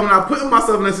dude, like, yo, I'm not putting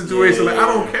myself in that situation. Like, I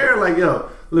don't care, like, yo,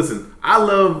 listen, I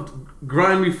love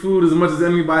grimy food as much as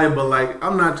anybody, but like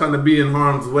I'm not trying to be in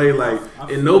harm's way, like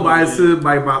in nobody's hood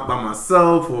by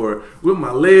myself or with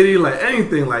my lady, like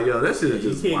anything. Like yo, that shit is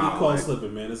just you can't wild. get caught Like,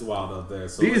 slipping, man. It's wild out there.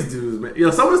 So these dudes, man.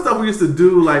 Yo, some of the stuff we used to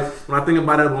do, like when I think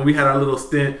about it, when we had our little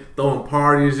stint throwing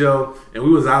parties, yo, and we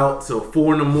was out till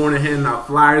 4 a.m. handing out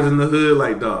flyers in the hood,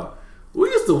 like dog. We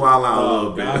used to wild out a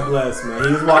little bit. God bless, man.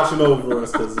 He was watching over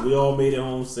us because we all made it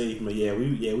home safe, man.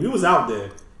 We was out there.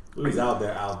 We was out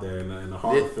there in the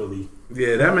heart of Philly.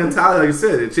 Yeah, that mentality, like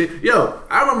you said, yo,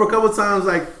 I remember a couple times,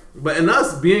 like, but in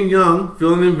us being young,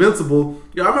 feeling invincible,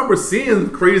 yo, I remember seeing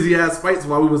crazy ass fights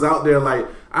while we was out there. Like,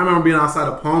 I remember being outside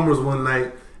of Palmer's one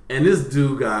night, and this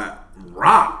dude got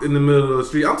rocked in the middle of the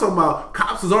street. I'm talking about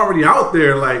cops was already out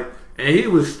there, like, and he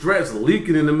was stretched,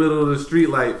 leaking in the middle of the street,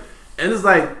 like, and it's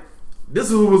like, this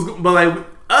is who was, but like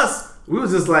us, we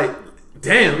was just like,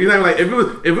 damn, you know, like if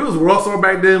it was World Star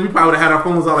back then, we probably would have had our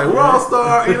phones out like World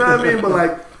Star, you know what I mean? But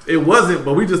like it wasn't,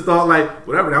 but we just thought like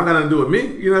whatever, that don't got nothing to do with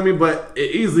me, you know what I mean? But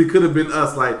it easily could have been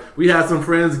us. Like we had some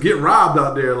friends get robbed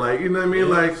out there, like you know what I mean?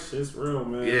 Like shit's real,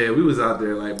 man. yeah, we was out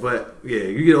there, like, but yeah,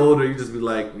 you get older, you just be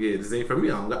like, yeah, this ain't for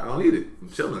me. I don't need it. I'm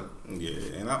chilling.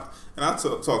 Yeah, and I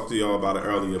talked to y'all about it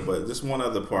earlier, but just one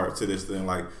other part to this thing,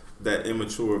 like that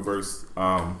immature versus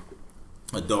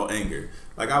adult anger.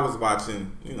 Like I was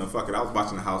watching, you know, fuck it, I was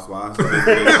watching The Housewives. That's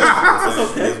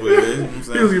what it is. You know what I'm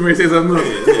saying? He was going to say something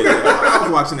else. Yeah. I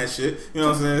was watching that shit. You know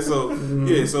what I'm saying? So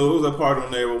yeah, so it was a part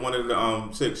on there where one of the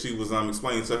chicks, she was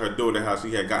explaining to her daughter how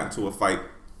she had gotten into a fight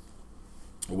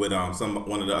with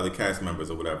one of the other cast members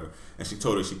or whatever, and she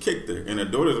told her she kicked her, and her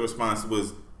daughter's response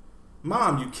was,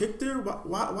 "Mom, you kicked her?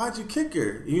 Why'd you kick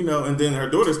her?" You know, and then her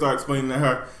daughter started explaining to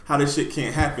her how this shit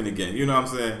can't happen again. You know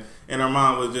what I'm saying? And her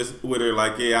mom was just with her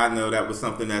like, "Yeah, I know that was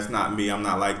something that's not me. I'm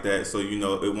not like that. So, you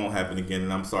know, it won't happen again.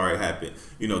 And I'm sorry it happened.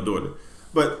 You know, daughter."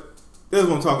 But this is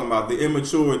what I'm talking about. The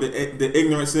immature, the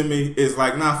ignorance in me is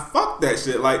like, nah, fuck that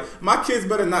shit. Like, my kids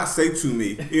better not say to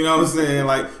me, you know what I'm saying?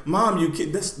 Like, Mom,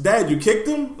 Dad, you kicked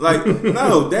him? Like,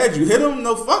 no, Dad, you hit him?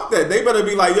 No, fuck that. They better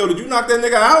be like, yo, did you knock that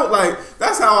nigga out? Like,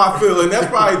 that's how I feel. And that's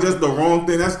probably just the wrong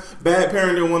thing. That's bad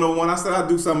parenting 101. I said I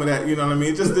do some of that, you know what I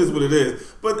mean? It just is what it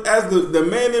is. But as the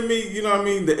man in me, you know what I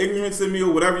mean? The ignorance in me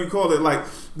or whatever you call it, like,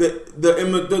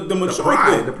 the mature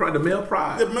pride, thing. the male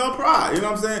pride. The male pride, you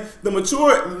know what I'm saying? The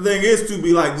mature thing is to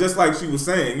be like, just like she was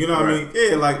saying, you know what I mean?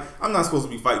 Yeah, like, I'm not supposed to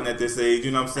be fighting at this age,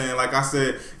 you know what I'm saying? Like I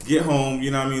said, get home,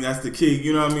 you know what I mean? That's the key,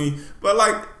 you know what I mean? But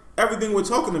like, everything we're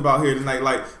talking about here tonight,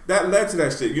 like, that led to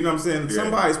that shit, you know what I'm saying? Yeah.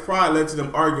 Somebody's pride led to them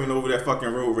arguing over that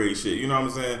fucking road rage shit, you know what I'm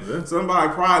saying? Yeah.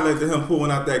 Somebody's pride led to him pulling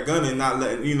out that gun and not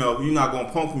letting, you know, you're not gonna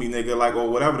punk me, nigga, like, or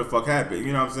whatever the fuck happened,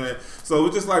 you know what I'm saying? So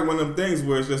it's just like one of them things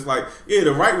where it's just like, yeah,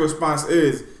 the right response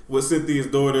is what Cynthia's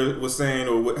daughter was saying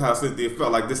or how Cynthia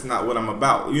felt, like, this is not what I'm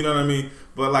about, you know what I mean?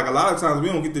 But like a lot of times we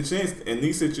don't get the chance in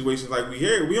these situations like we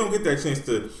don't get that chance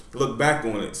to look back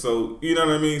on it. So, you know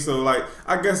what I mean? So like,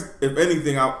 I guess if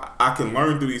anything, I can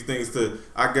learn through these things to,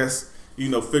 I guess, you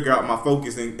know, figure out my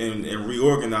focus and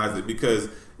reorganize it because,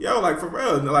 yo, like for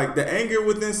real, like the anger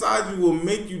within inside you will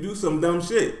make you do some dumb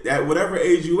shit at whatever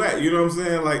age you at. You know what I'm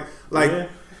saying? Like. Yeah.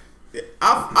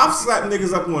 I've slapped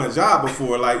niggas up on a job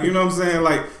before, like, you know what I'm saying,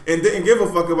 like, and didn't give a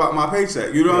fuck about my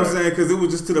paycheck, you know what I'm saying, because it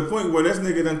was just to the point where this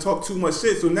nigga done talk too much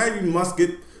shit, so now you must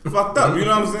get fucked up, you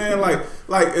know what I'm saying, like,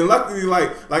 and luckily,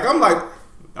 like, I'm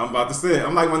about to say it,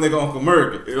 I'm like my nigga Uncle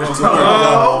Murder, you know what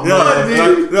I'm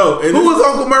saying, who was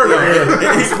Uncle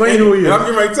Murder? Explain who he is. I'm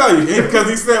getting ready to tell you, because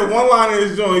he said one line in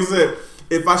his joint, he said,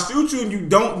 if I shoot you and you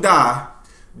don't die,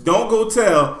 don't go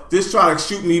tell, just try to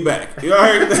shoot me back, you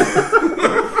heard?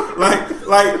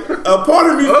 Like a part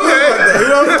of me feels like that, you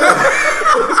know what I'm saying?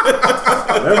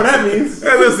 Whatever that means.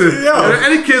 Hey, listen,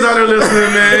 any kids out there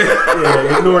listening, man?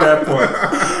 Yeah, ignore that part.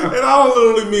 And I don't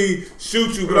literally mean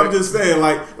shoot you, but I'm just saying,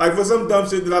 like for some dumb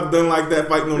shit that I've done like that,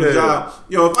 fighting on the job,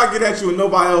 yo, if I get at you and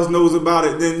nobody else knows about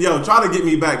it, then yo, try to get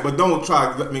me back, but don't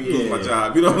try to let me lose my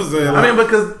job. You know what I'm saying? I mean,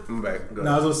 because I'm back.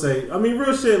 No, I was gonna say, I mean,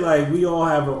 real shit. Like we all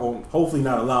have our own, hopefully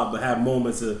not a lot, but have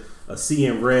moments of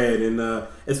seeing red. And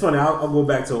it's funny. I'll go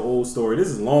back to an old story. This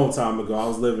is a long time ago. I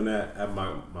was living at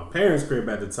my parents' crib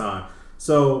at the time.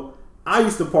 So I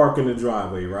used to park in the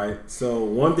driveway, right? So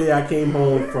one day I came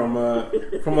home from a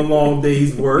long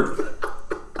day's work.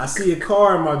 I see a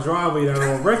car in my driveway that I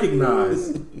don't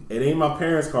recognize. It ain't my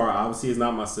parents' car. Obviously, it's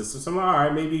not my sister. So I'm like, all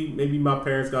right, maybe my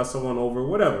parents got someone over,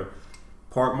 whatever.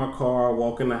 Park my car,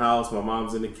 walk in the house. My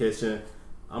mom's in the kitchen.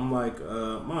 I'm like,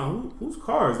 Mom, whose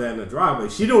car is that in the driveway?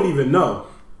 She don't even know.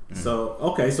 So,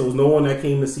 okay, so it was no one that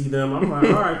came to see them. I'm like,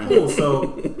 all right, cool.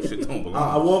 So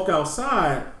I walk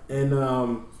outside, and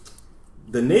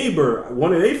the neighbor,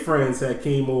 one of their friends had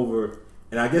came over,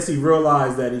 And I guess he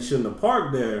realized that he shouldn't have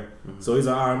parked there. So he's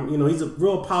like, he's a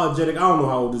real apologetic. I don't know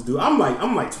how old this dude. I'm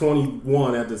like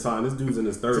 21 at the time. This dude's in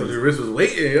his 30s. So the wrist was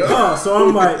waiting. Yo. So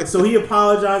I'm like, so he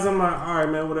apologized. I'm like, all right,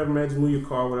 man, whatever, man, just move your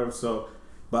car, whatever. So,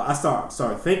 but I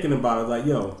started thinking about it, like,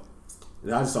 yo.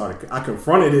 And I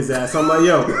confronted his ass. I'm like,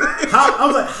 yo,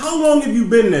 how long have you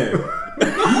been there?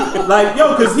 Like,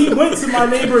 yo, because he went to my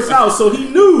neighbor's house, so he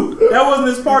knew that wasn't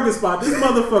his parking spot. This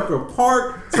motherfucker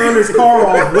parked, turned his car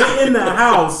off, went in the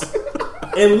house,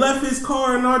 and left his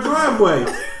car in our driveway.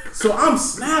 So I'm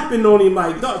snapping on him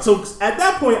like, dog. So at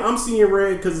that point, I'm seeing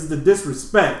red because it's the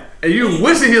disrespect. And you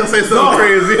wishing he'll say something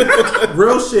crazy.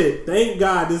 Real shit. Thank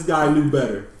God this guy knew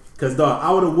better. Because, dog,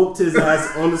 I would have whooped his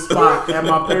ass on the spot at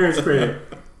my parents' crib.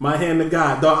 My hand to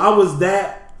God. Dog, I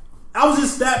was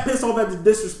just that pissed off at the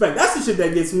disrespect. That's the shit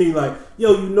that gets me like,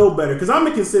 yo, you know better. Because I'm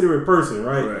a considerate person,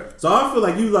 right? So I feel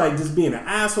like you like just being an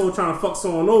asshole trying to fuck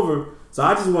someone over. So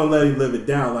I just want to let him live it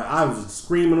down. Like, I was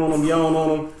screaming on him, yelling on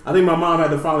him. I think my mom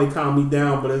had to finally calm me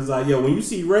down. But it's like, yo, when you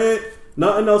see red,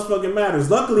 nothing else fucking matters.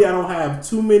 Luckily, I don't have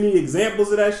too many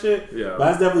examples of that shit. Yeah. But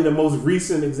that's definitely the most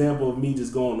recent example of me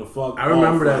just going to fuck. I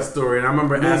remember that story, and I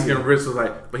remember asking Rich, was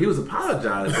like, but he was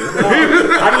apologizing.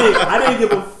 I didn't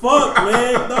give a fuck,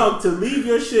 man. Dog, to leave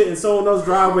your shit in someone else's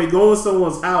driveway, go in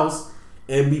someone's house,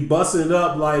 and be busting it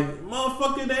up like,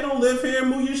 motherfucker, they don't live here.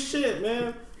 Move your shit,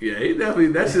 man. Yeah, he definitely,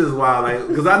 that shit is wild. Like,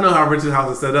 because I know how Rich's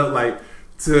house is set up, like,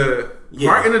 to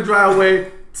park in the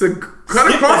driveway, to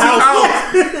cut across his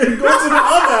house, and go to the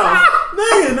other house.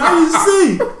 Nigga, now you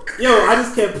see. Yo, I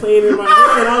just kept playing in my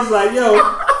head. I was like, yo,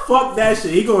 fuck that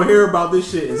shit. He gonna hear about this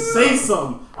shit and say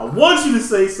something. I want you to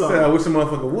say something. I wish a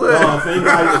motherfucker would.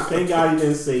 Thank God he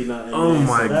didn't say nothing. Oh man.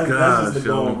 My God, that's just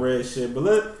the going red shit. But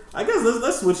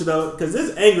let's switch it up because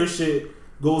this anger shit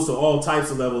goes to all types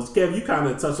of levels. Kev, you kind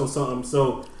of touched on something.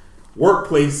 So,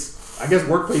 workplace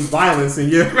violence in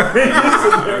your. He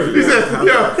said,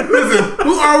 "Yo, listen,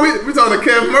 who are we? We talking to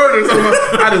Kev murder?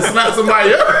 I just slapped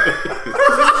somebody up."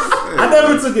 I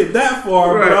never took it that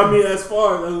far, but I mean, as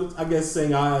far as I guess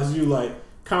saying, I asked you like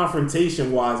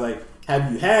confrontation wise, like,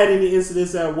 have you had any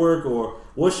incidents at work, or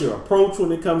what's your approach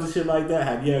when it comes to shit like that?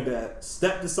 Have you had to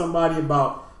step to somebody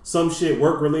about some shit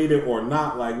work related or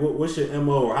not? Like, what's your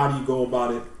MO, or how do you go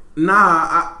about it?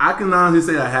 Nah, I can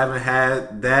honestly say I haven't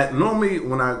had that. Normally,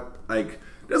 when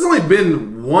there's only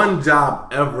been one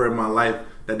job ever in my life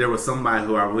that there was somebody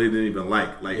who I really didn't even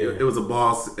like. Like, it was a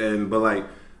boss, but like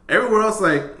everywhere else,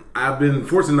 like I've been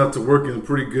fortunate enough to work in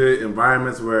pretty good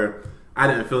environments where I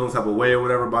didn't feel some type of way or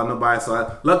whatever about nobody.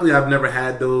 So luckily, I've never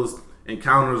had those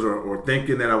encounters or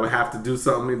thinking that I would have to do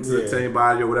something to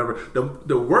anybody or whatever.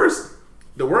 The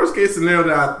worst case scenario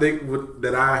that I think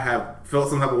that I have felt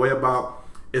some type of way about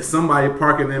is somebody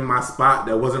parking in my spot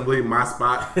that wasn't really my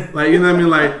spot. Like, you know what I mean?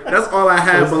 Like, that's all I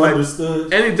had. But like,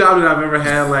 any job that I've ever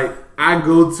had, like, I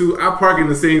park in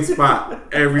the same spot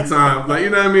every time. Like, you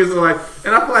know what I mean? So like,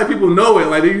 and I feel like people know it.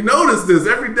 Like, you notice this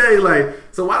every day. Like,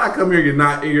 so why I come here?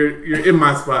 You're in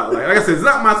my spot. Like I said, it's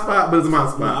not my spot, but it's my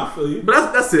spot. Nah, I feel you.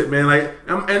 But that's it, man. Like,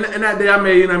 and that day I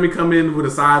may, come in with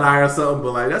a side eye or something.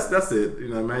 But like, that's it. You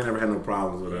know, I ain't never had no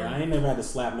problems with that. Yeah, I ain't never had to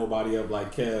slap nobody up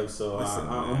like Kev. So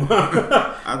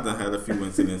I've done had a few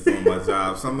incidents on my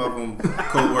job. Some of them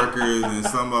co-workers and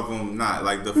some of them not.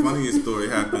 Like, the funniest story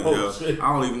happened.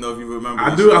 I don't even know if you remember.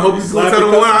 I do. I hope you slap the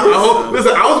one.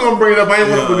 Listen, I was gonna bring it up. I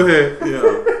didn't want to put it ahead.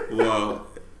 Yeah. Well,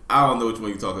 I don't know which one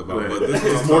you're talking about, but this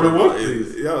is more than one.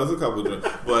 Yeah, there's a couple of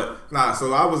them. But nah,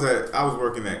 so I was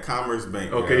working at Commerce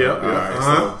Bank. Okay, All right,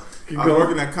 so I was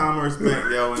working at Commerce Bank,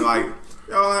 and like,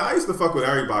 I used to fuck with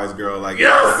everybody's girl. Like,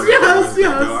 yes.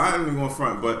 I ain't even going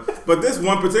front, but this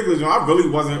one particular, I really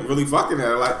wasn't really fucking at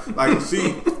her. Like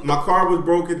my car was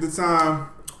broke at the time,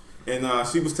 and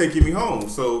she was taking me home.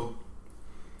 So.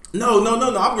 No.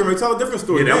 I'm going to tell a different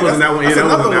story. Yeah, that wasn't that one. That's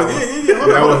another one.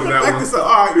 Yeah. Hold on. Back this up.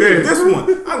 All right, this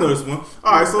one. I know this one.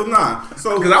 All right, so nah.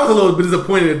 So because I was a little bit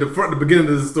disappointed at the beginning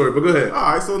of the story, but go ahead.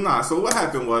 All right, so nah. So what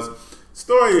happened was,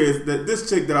 story is that this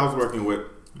chick that I was working with,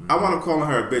 I want to call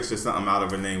her a bitch or something out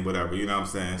of her name, whatever. You know what I'm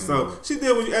saying? So she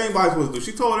did what anybody's supposed to do.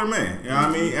 She told her man. You know what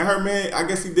I mean? And her man, I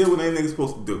guess he did what any nigga's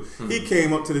supposed to do. He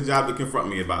came up to the job to confront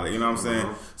me about it. You know what I'm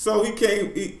saying? So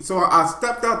so I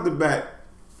stepped out the back.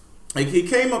 Like, he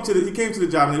came to the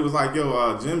job and he was like,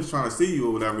 "Yo, Jim's trying to see you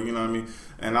or whatever," you know what I mean?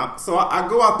 And I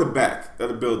go out the back of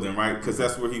the building, right? Because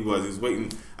that's where he was. He was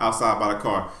waiting outside by the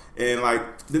car, and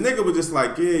like the nigga was just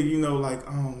like, "Yeah,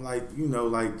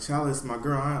 Chalice, my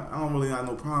girl, I don't really have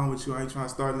no problem with you. I ain't trying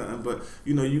to start nothing, but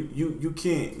you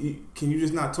can't. Can you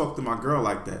just not talk to my girl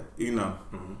like that, you know?"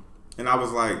 And I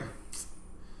was like,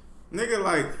 "Nigga,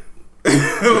 like."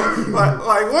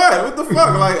 like what? What the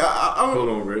fuck? Like I'm. Hold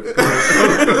on, Rich.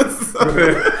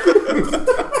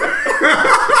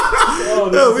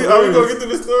 Are we gonna get through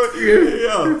this story?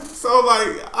 Yeah. So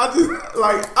I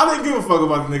didn't give a fuck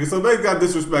about the nigga. So basically, I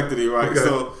disrespected him, right? Okay.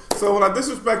 So when I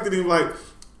disrespected him, like.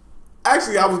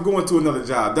 Actually, I was going to another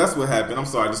job. That's what happened. I'm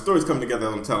sorry. The story's coming together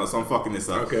as I'm telling, so I'm fucking this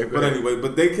up. Okay. But anyway,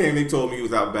 they came. They told me he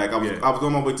was out back. I was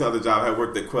on my way to the other job. I had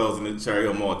worked at Quells and the Cherry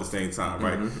Hill Mall at the same time,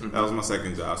 right? That was my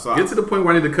second job. So Get to the point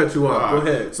where I need to cut you off. Go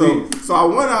ahead. So I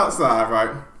went outside,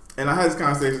 right? And I had this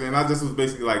conversation, and I just was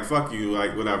basically like, fuck you,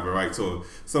 like, whatever, right? So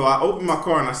I opened my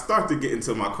car, and I started to get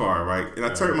into my car, right? And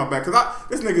I turned my back, because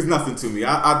this nigga's nothing to me.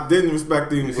 I didn't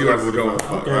respect him.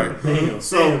 Right? Damn.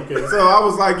 So I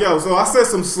was like, yo, so I said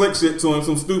some slick shit to him,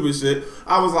 some stupid shit.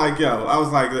 I was like,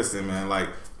 listen, man, like,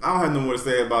 I don't have no more to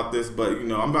say about this, but, you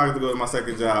know, I'm about to go to my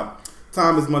second job.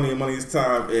 Time is money and money is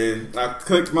time. And I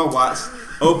clicked my watch,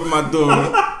 opened my door,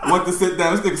 went to sit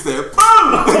down. This nigga said, boom!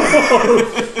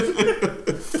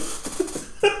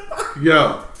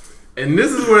 Yo, and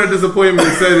this is where the disappointment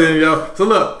set in, yo. So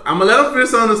look, I'm gonna let him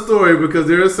finish on the story because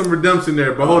there is some redemption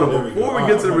there. But hold on, before we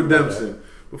get to the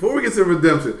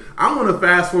redemption, I'm gonna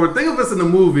fast forward. Think of us in a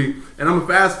movie, and I'm gonna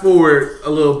fast forward a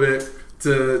little bit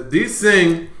to D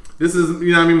Sing. This is,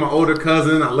 you know what I mean, my older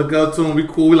cousin. I look up to him. We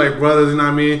cool. We like brothers, you know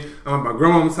what I mean? I'm at my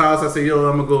grandma's house. I say, yo,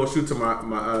 I'm going to go shoot to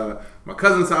my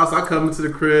cousin's house. I come into the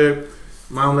crib.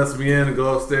 Mom lets me in and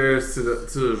go upstairs to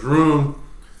his room.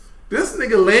 This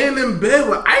nigga laying in bed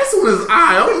with ice on his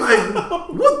eye. I'm like,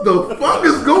 what the fuck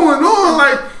is going on?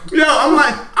 Like, yo, I'm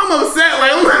upset.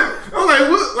 I'm like,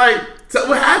 what? Like,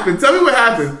 what happened? Tell me what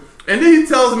happened. And then he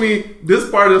tells me this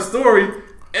part of the story.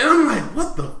 And I'm like,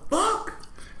 what the fuck?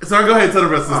 So go ahead and tell the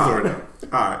rest of the story now.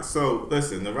 All right, so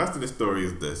listen, the rest of the story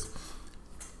is this.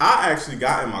 I actually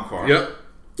got in my car. Yep.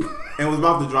 And was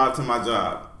about to drive to my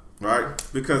job, right?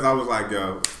 Because I was like,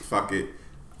 yo, fuck it.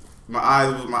 My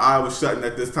eye was shutting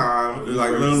at this time.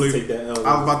 Like literally, I was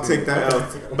about to take that L.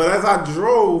 But as I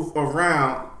drove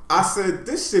around, I said,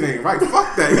 this shit ain't right.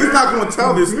 Fuck that. He's not going to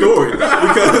tell this story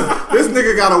because this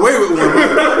nigga got away with one.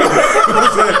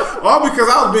 Right? All because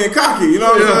I was being cocky. You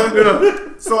know what I'm saying?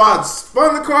 Yeah. So I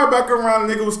spun the car back around.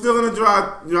 The nigga was still in the drive.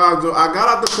 I got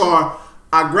out the car.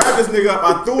 I grabbed this nigga up.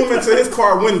 I threw him into his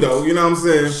car window. You know what I'm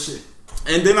saying? Shit.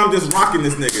 And then I'm just rocking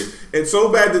this nigga. It's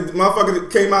so bad that the motherfucker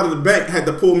that came out of the bank had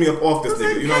to pull me up off this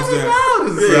nigga. You know what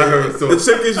I'm saying? Yeah. The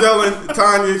chick is yelling,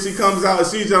 Tanya, she comes out and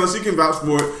she's yelling, she can vouch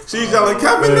for it. She's yelling,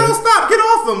 Kevin, no, stop, get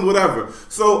off him, whatever.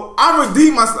 So I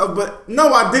redeemed myself, but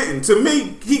no, I didn't. To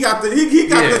me, he got this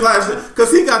last shit,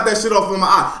 because he got that shit off of my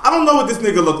eye. I don't know what this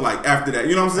nigga looked like after that.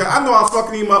 You know what I'm saying? I know I was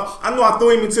fucking him up. I know I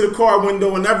threw him into the car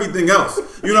window and everything else.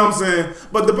 You know what I'm saying?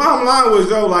 But the bottom line was,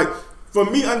 yo, like, for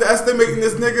me underestimating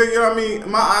this nigga, you know what I mean?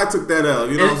 My eye took that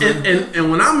L, you know what I'm saying? And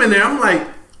when I'm in there,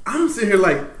 I'm sitting here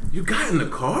like, you got in the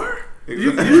car?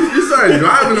 You started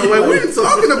driving away. What are you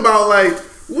talking about? Like,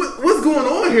 what's going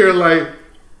on here? Like,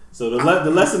 so the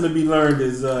lesson to be learned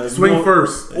is swing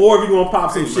first. Or if you're going to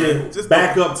pop some shit, just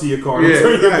back up to your car. Yeah.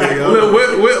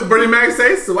 What Bernie Mac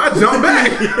say? So I jump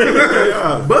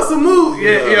back. Bust a move.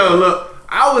 Yeah, yo, look.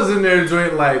 I was in there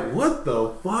enjoying like, what the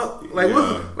fuck? Like,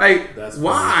 why?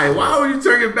 Why were you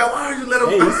turning back? Why would you let him?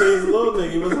 Hey, he said he's a little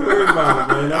nigga. He wasn't worried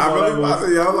about it, man. That's I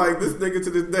said, yo, like, this nigga to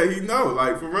this day, he know.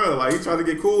 Like, for real. Like, he tried to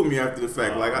get cool with me after the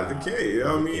fact. Like, I the kid. You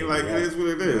know what I mean? Like, it is what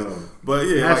it is. But,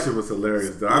 yeah. That shit was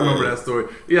hilarious, though. I remember that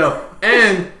story. Yeah.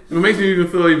 And what makes me even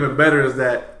feel even better is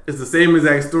that it's the same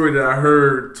exact story that I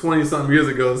heard 20-something years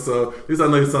ago, so at least I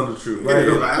know you're telling the truth. Right?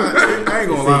 Yeah, like, I ain't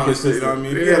gonna lie on shit, you know what I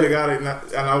mean? If you had got it and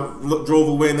I drove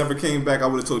away and never came back, I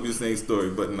would have told you the same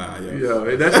story, but nah, yo.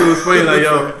 Yo, that shit was funny. Like,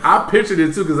 yo, I pictured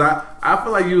it too, because I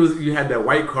feel like you had that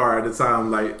white car at the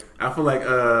time. Like, I feel like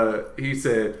he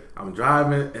said, I'm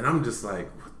driving, and I'm just like,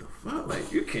 fuck,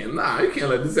 like you can't let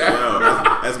this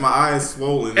happen. As my eyes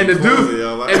swollen, and the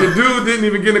dude didn't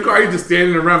even get in the car. He just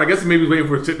standing around. I guess maybe he was waiting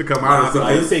for shit to come out or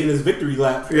something. He's taking his victory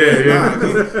lap.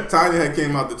 Yeah. Tanya had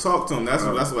came out to talk to him. That's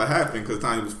what happened because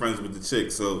Tanya was friends with the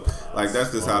chick. So like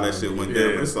that's just how that shit went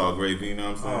down. But it's all gravy, you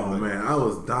know what I'm saying? Oh man, I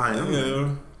was dying.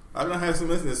 Yeah. I done had some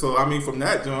incidents, so I mean, from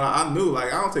that joint, I knew,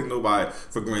 like, I don't take nobody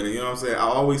for granted, you know what I'm saying? I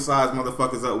always size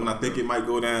motherfuckers up when I think it might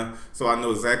go down, so I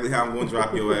know exactly how I'm going to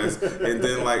drop your ass, and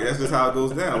then, like, that's just how it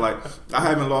goes down. Like, I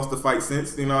haven't lost a fight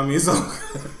since, you know what I mean? So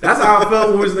that's how I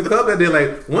felt when we was in the club that day.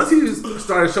 Like, once he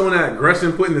started showing that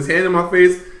aggression, putting his hand in my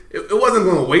face, it wasn't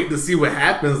going to wait to see what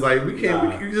happens. Like, we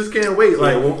just can't wait.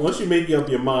 Like, once you make up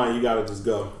your mind, you got to just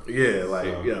go. Yeah, like,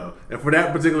 yo. And for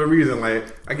that particular reason, like,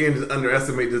 I can't just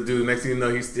underestimate this dude. Next thing you know,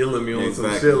 he's stealing me on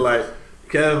some shit. Like,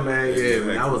 Kevin, man,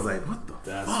 man. I was like, what the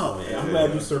That's funny. I'm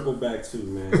glad you circled back too,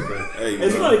 man. Hey,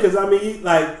 it's funny because I mean,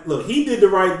 look, he did the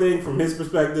right thing from his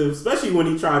perspective, especially when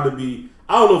he tried to be.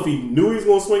 I don't know if he knew he was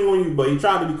gonna swing on you, but he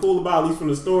tried to be cool about it, at least from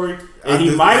the story. And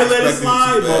he might have let it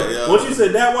slide, but once you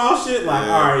said that wild shit, all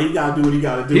right, he gotta do what he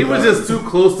gotta do. He was just too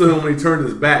close to him when he turned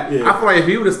his back. Yeah. I feel like if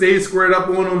he would have stayed squared up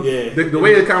on him, the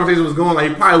way the conversation was going, like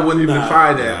he probably wouldn't even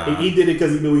try that. He did it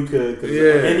because he knew he could.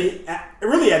 And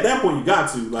really, at that point, you got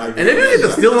to and if you get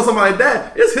to steal on somebody like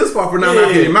that, it's his fault for not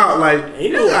knocking him out. Like,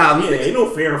 ain't no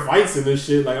fair fights in this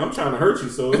shit. Like, I'm trying to hurt you,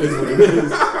 so it is what it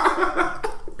is.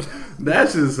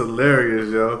 That shit is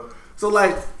hilarious, yo. So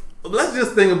like, let's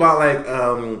just think about like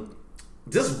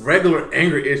just regular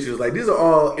anger issues. Like these are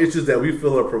all issues that we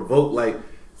feel are provoked. Like,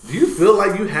 do you feel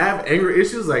like you have anger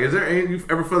issues? Like, is there any you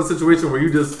ever felt a situation where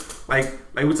you just like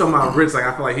we talking about Rich? Like,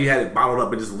 I feel like he had it bottled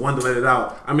up and just wanted to let it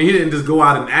out. I mean, he didn't just go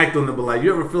out and act on it, but like,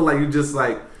 you ever feel like you just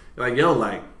like yo,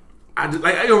 like I just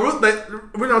like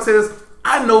when I say this,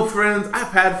 I know friends,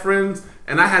 I've had friends,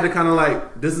 and I had to kind of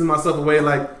like distance myself away,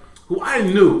 like. Who I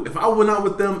knew, if I went out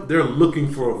with them, they're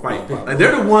looking for a fight. Like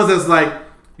they're the ones that's like,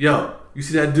 yo, you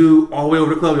see that dude all the way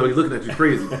over the club, yo, he's looking at you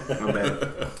crazy. My bad.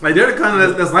 Like they're the kind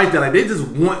of that's like that. Like they just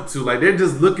want to. Like they're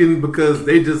just looking because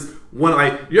they just want.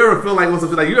 Like you ever feel like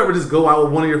you ever just go out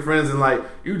with one of your friends and like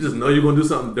you just know you're gonna do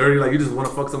something dirty. Like you just want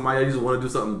to fuck somebody. You just want to do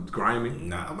something grimy.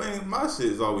 Nah, I mean my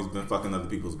shit has always been fucking other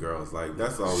people's girls. Like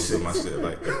that's always been my shit.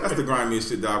 Like that's the grimiest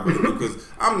shit that I really do because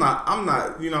I'm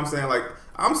not. You know what I'm saying? Like.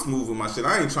 I'm smooth with my shit.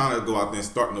 I ain't trying to go out there and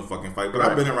start no fucking fight. But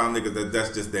I've been around niggas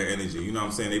that's just their energy. You know what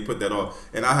I'm saying? They put that off.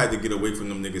 And I had to get away from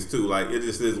them niggas too. Like it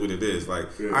just is what it is. Like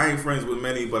I ain't friends with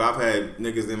many, but I've had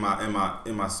niggas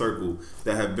in my circle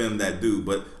that have been that dude.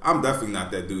 But I'm definitely not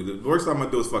that dude. The worst I'm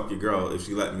gonna do is fuck your girl if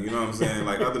she let me. You know what I'm saying?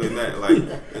 Like other than that, like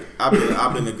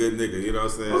I've been a good nigga. You know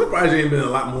what I'm saying? I'm surprised you ain't been in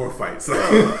a lot more fights.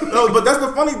 No, but that's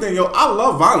the funny thing, yo. I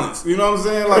love violence. You know what I'm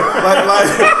saying? Like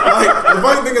the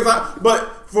funny thing is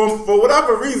for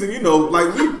whatever reason, you know, like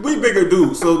we bigger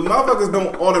dudes, so motherfuckers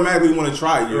don't automatically want to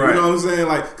try you. Right. You know what I'm saying?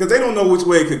 Like, because they don't know which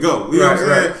way it could go. You know what I'm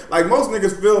saying? Right. Like most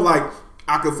niggas feel like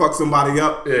I could fuck somebody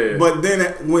up, but then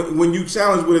when you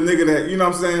challenge with a nigga that, you know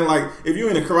what I'm saying? Like if you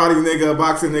in a karate nigga, a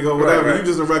boxing nigga, or whatever, you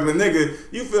just a regular nigga,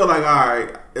 you feel like, all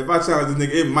right, if I challenge this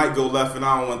nigga, it might go left, and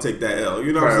I don't want to take that L.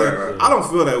 You know what I'm saying? Right. I don't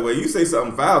feel that way. You say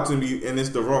something foul to me, and it's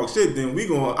the wrong shit, then I'm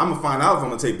gonna find out if I'm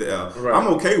gonna take the L. Right. I'm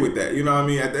okay with that. You know what I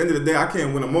mean? At the end of the day, I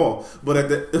can't win them all, but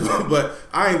but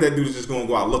I ain't that dude that's just gonna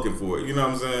go out looking for it. You know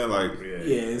what I'm saying? Like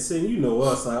and saying you know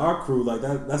us, like our crew, like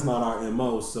that's not our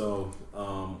MO. So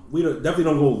we definitely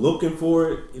don't go looking for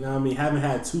it. You know what I mean? Haven't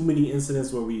had too many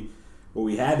incidents where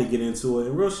we had to get into it.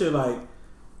 And real shit, like.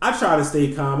 I try to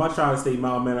stay calm. I try to stay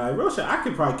mild-mannered. Like, real shit, I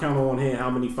could probably count on one hand how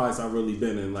many fights I've really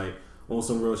been in, like, on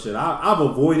some real shit. I've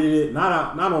avoided it,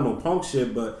 not on no punk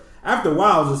shit, but after a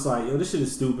while, I was just like, yo, this shit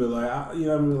is stupid. Like, you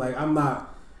know what I mean? Like, I'm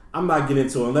not getting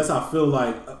into it unless I feel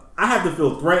like I have to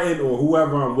feel threatened or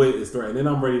whoever I'm with is threatened. Then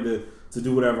I'm ready to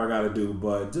do whatever I got to do.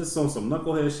 But just on some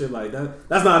knucklehead shit like that,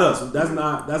 that's not us. That's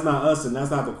not us, and that's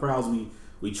not the crowds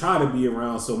we try to be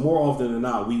around. So more often than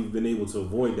not, we've been able to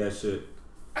avoid that shit.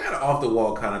 I got an off the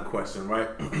wall kind of question, right?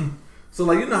 So,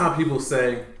 like, you know how people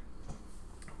say,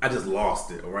 I just lost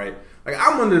it, right? Like,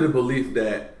 I'm under the belief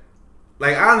that,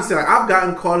 like, I understand, like, I've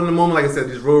gotten caught in the moment, like I said,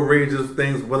 these road rages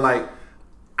things, but, like,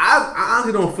 I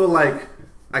honestly don't feel like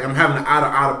I'm having an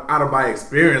out of body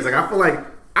experience. Like, I feel like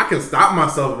I can stop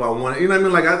myself if I want it. You know what I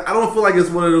mean? Like, I don't feel like it's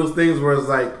one of those things where it's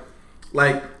like,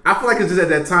 I feel like it's just at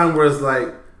that time where it's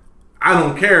like, I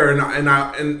don't care,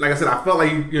 and like I said, I felt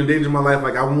like you endangered my life.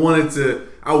 Like I wanted to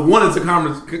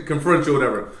confront you or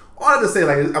whatever. All I had to say,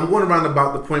 like, I'm going around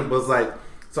about the point, but it's like,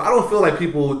 so I don't feel like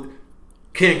people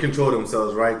can't control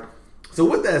themselves, right? So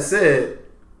with that said,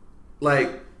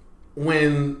 like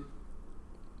because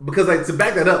like to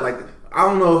back that up, like I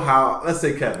don't know how. Let's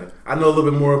say Kevin, I know a little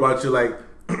bit more about you. Like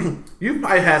you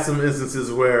probably had some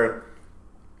instances where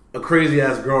a crazy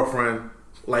ass girlfriend.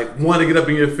 Like, want to get up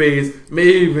in your face, may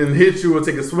even hit you or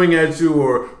take a swing at you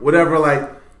or whatever. Like,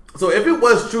 so if it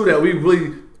was true that we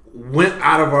really went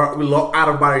out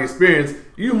of body experience,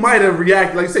 you might have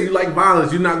reacted. Like you say, you like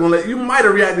violence. You're not gonna you might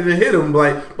have reacted and hit him.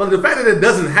 Like, but the fact that it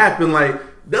doesn't happen, like,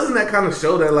 doesn't that kind of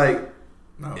show that like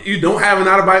you don't have an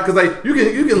out of body? Because like you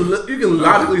can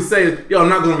logically say, yo, I'm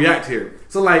not gonna react here.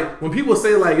 So like when people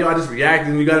say like, yo, I just reacted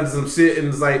and you got into some shit, and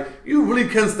it's like you really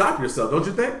can stop yourself, don't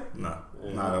you think? No.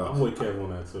 I'm with Kevin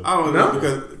on that too. I don't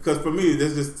know because for me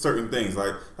there's just certain things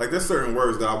like there's certain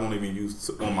words that I won't even use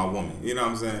on my woman. You know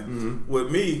what I'm saying? Mm-hmm.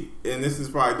 With me, and this is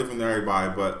probably different than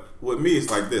everybody, but with me it's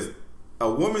like this: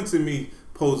 a woman to me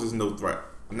poses no threat.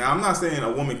 Now I'm not saying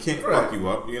a woman can't fuck you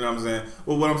up. You know what I'm saying?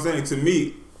 Well, what I'm saying to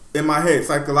me, in my head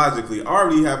psychologically, I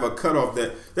already have a cutoff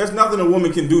that there's nothing a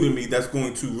woman can do to me that's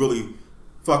going to really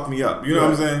fuck me up. You know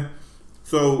what I'm saying?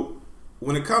 So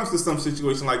when it comes to some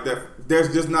situation like that,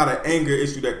 there's just not an anger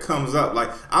issue that comes up. Like,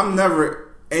 I'm never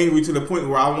angry to the point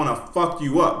where I want to fuck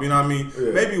you up. You know what I mean?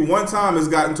 Yeah. Maybe one time it's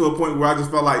gotten to a point where I just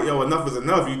felt like, yo, enough is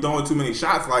enough. You throwing too many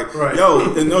shots. Like,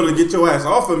 yo, in order to get your ass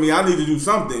off of me, I need to do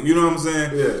something. You know what I'm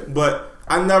saying? Yeah. But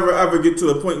I never ever get to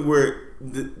a point where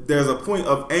there's a point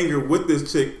of anger with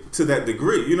this chick to that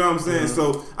degree. You know what I'm saying? Mm-hmm.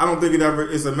 So I don't think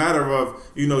it's a matter of,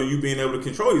 you know, you being able to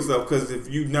control yourself, because if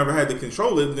you've never had to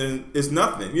control it, then it's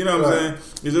nothing. You know what I'm saying?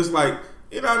 It's just like,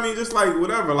 you know what I mean? Just like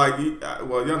whatever. Like,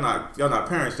 well, y'all not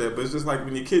parents yet, but it's just like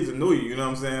when your kids annoy you. You know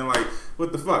what I'm saying? Like,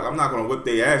 what the fuck? I'm not gonna whip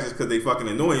their asses because they fucking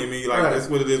annoying me. Like, that's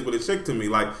what it is with a chick to me.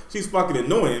 Like, she's fucking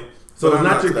annoying. So it's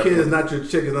not your kid, it's not your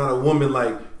chick, it's not a woman.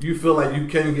 Like, you feel like you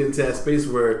can get into that space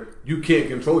where you can't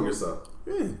control yourself.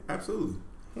 Yeah, absolutely.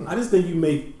 I just think you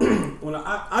make when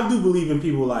I do believe in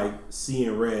people like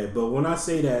seeing red, but when I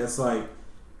say that, it's like,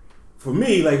 for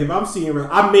me, like, if I'm seeing red,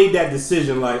 I made that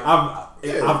decision. Like,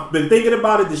 I've been thinking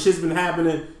about it. The shit's been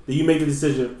happening. Then you make the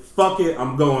decision. Fuck it,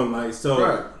 I'm going. Like,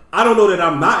 so I don't know that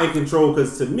I'm not in control,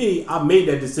 because to me, I made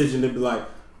that decision to be like,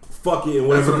 fuck it, and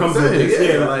whatever comes with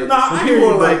it. Yeah, like, I hear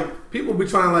you. Like, people be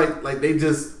trying like they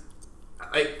just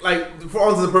like for all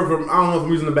intents and purposes, I don't know if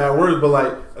I'm using the bad words, but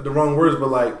like the wrong words, but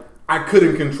like, I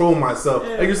couldn't control myself.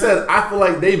 Like you said, I feel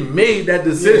like they made that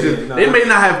decision. They may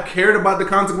not have cared about the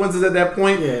consequences at that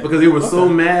point because they were so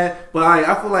mad. But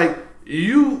I feel like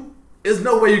there's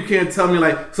no way you can't tell me,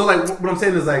 like, so like what I'm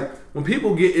saying is, like, when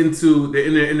people get into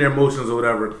in their emotions or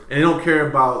whatever, and they don't care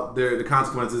about the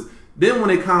consequences, then when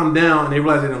they calm down and they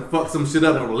realize they done fucked some shit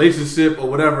up in a relationship or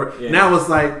whatever, now it's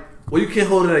like, well, you can't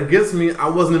hold it against me. I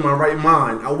wasn't in my right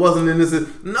mind. I wasn't in this.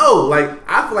 No, like,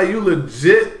 I feel like you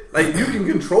legit, like, you can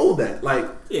control that. Like,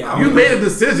 you made a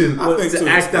decision to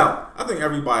act out. I think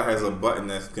everybody has a button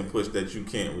that can push that you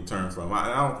can't return from.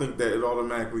 I don't think that it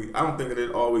automatically, I don't think that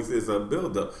it always is a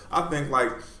build-up. I think,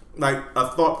 like a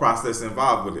thought process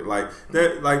involved with it, like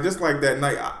that, like just like that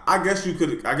night. I guess you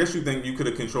think you could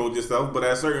have controlled yourself, but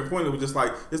at a certain point, it was just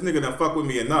like, this nigga done fuck with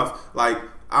me enough. Like,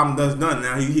 I'm done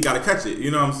now. He got to catch it. You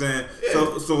know what I'm saying?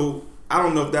 Yeah. So I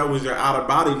don't know if that was your out of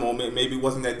body moment. Maybe it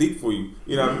wasn't that deep for you.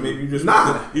 You know what I mean? Maybe you just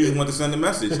want to send a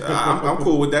message. I'm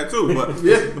cool with that too.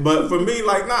 But but for me,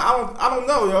 like, I don't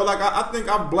know, yo. Like, I think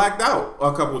I blacked out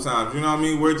a couple times. You know what I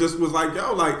mean? Where it just was like,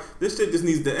 yo, like, this shit just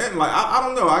needs to end. Like, I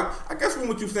don't know. I guess from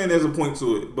what you're saying, there's a point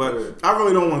to it. But I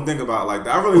really don't want to think about it like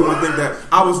that. I really want to think that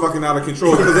I was fucking out of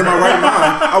control, because in my right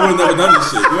mind, I would have never done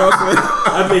this shit. You know what I'm saying?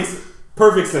 That makes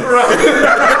perfect sense. Right.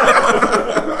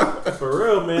 For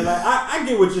real, man. Like, I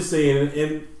get what you're saying,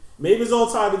 and maybe it's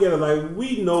all tied together. Like,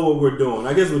 we know what we're doing.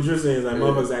 I guess what you're saying is, like,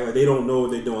 motherfuckers act like they don't know what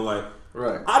they're doing. Like,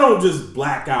 I don't just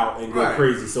black out and go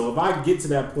crazy. So if I get to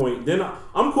that point, then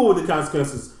I'm cool with the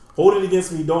consequences. Hold it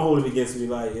against me, don't hold it against me.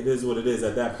 Like, it is what it is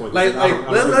at that point. Like,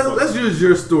 let's use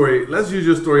your story. Let's use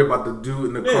your story about the dude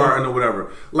in the car and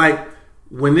whatever. Like,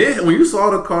 when you saw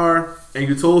the car and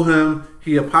you told him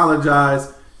he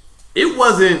apologized, it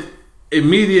wasn't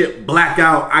immediate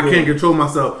blackout. I can't control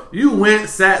myself. You went,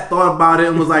 sat, thought about it,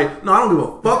 and was like, no, I don't give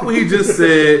a fuck what he just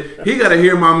said. He gotta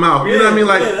hear my mouth. You know what I mean?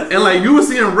 Like, and like, you were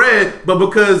seeing red, but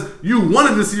because you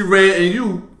wanted to see red, and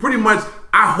you pretty much,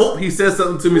 I hope he said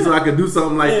something to me so I could do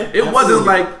something. Like, it wasn't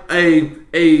like a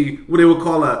what they would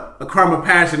call a crime of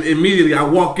passion. Immediately, I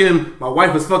walk in, my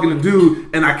wife is fucking a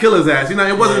dude, and I kill his ass. You know,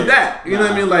 it wasn't that. You know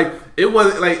what I mean? Like, it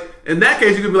wasn't like, in that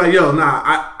case, you could be like, yo, nah,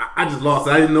 I just lost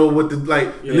it. I didn't know what to,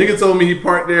 like, the nigga told me he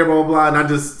parked there, blah, blah, blah, and I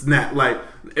just snapped. Like,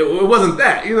 it wasn't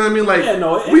that. You know what I mean?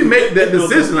 Like, we make that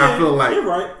decision, I feel like.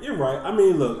 You're right. I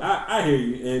mean, look, I hear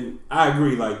you, and I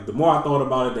agree. Like, the more I thought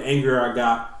about it, the angrier I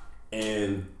got,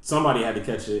 and somebody had to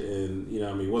catch it, and, you know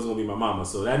what I mean, it wasn't going to be my mama.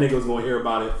 So that nigga was going to hear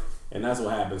about it, and that's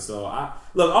what happened. So, I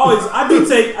do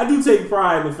take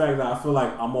pride in the fact that I feel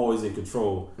like I'm always in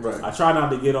control. Right. I try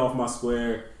not to get off my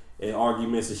square and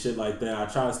arguments and shit like that. I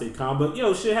try to stay calm, but you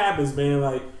know, shit happens, man.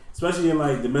 Like, especially in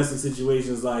like domestic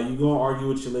situations, like, you gonna argue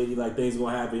with your lady, like, things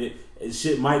gonna happen.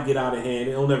 Shit might get out of hand.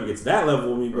 It'll never get to that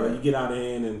level with me, but you get out of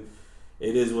hand, and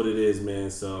it is what it is,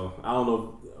 man. So I don't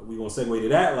know. We gonna segue to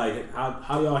that. Like,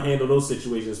 how y'all handle those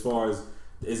situations? As far as,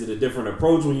 is it a different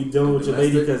approach when you dealing with your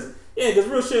lady? Because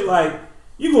real shit, like,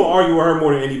 you gonna argue with her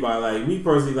more than anybody. Like, me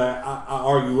personally, like, I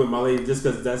argue with my lady just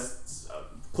because that's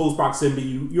close proximity.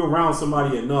 You're around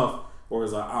somebody enough, or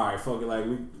it's like, all right, fuck it, like,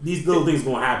 these little things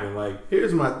gonna happen. Like,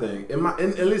 here's my thing,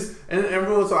 at least, and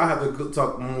real, so I have to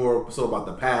talk more so about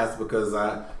the past, because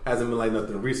I hasn't been like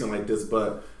nothing recent like this.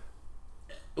 But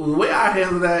the way I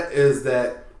handle that is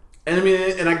that, and I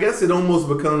mean, and I guess it almost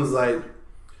becomes like,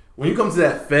 when you come to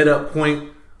that fed up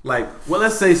point, like, well,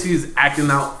 let's say she's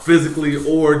acting out physically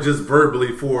or just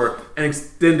verbally for an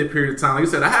extended period of time. Like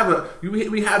you said,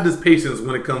 we have this patience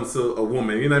when it comes to a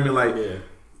woman. You know what I mean? Like,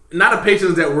 not a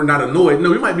patience that we're not annoyed.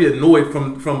 No, we might be annoyed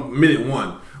from minute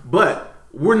one, but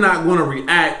we're not going to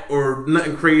react or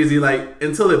nothing crazy like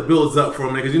until it builds up for a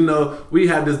minute. Because you know we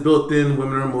have this built-in.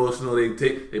 Women are emotional.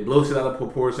 They blow shit out of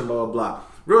proportion. Blah blah blah.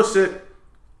 Real shit.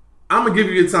 I'm gonna give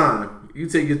you your time. You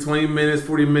take your 20 minutes,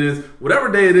 40 minutes, whatever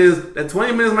day it is. That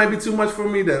 20 minutes might be too much for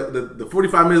me. The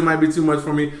 45 minutes might be too much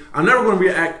for me. I'm never going to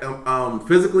react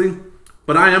physically,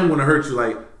 but I am going to hurt you.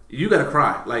 Like, you got to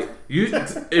cry. Like,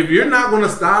 if you're not going to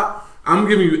stop, I'm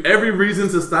giving you every reason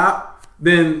to stop.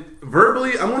 Then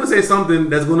verbally, I'm going to say something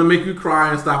that's going to make you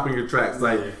cry and stop in your tracks.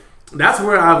 Like, that's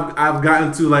where I've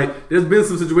gotten to. Like, there's been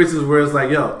some situations where it's like,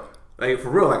 yo, like, for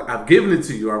real, like, I've given it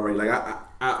to you already. Like,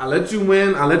 I let you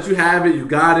win. I let you have it. You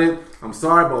got it. I'm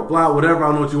sorry, blah, blah, whatever. I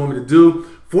don't know what you want me to do.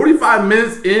 45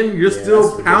 minutes in, you're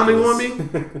still pounding on me.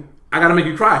 I got to make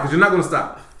you cry because you're not going to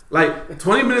stop. Like,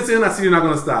 20 minutes in, I see you're not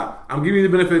going to stop. I'm giving you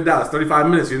the benefit of the doubt. It's 35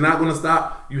 minutes. You're not going to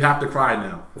stop. You have to cry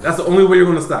now. That's the only way you're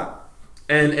going to stop.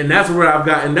 And that's where I've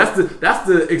gotten. That's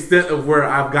the extent of where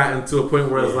I've gotten to a point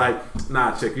where it's like,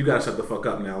 nah, chick, you got to shut the fuck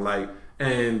up now. Like,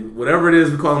 and whatever it is,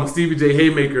 we call him Stevie J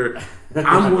Haymaker,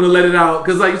 I'm going to let it out.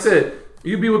 Because like you said,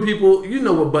 you be with people, you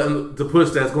know what button to push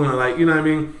that's going to, like, you know what I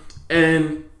mean?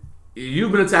 And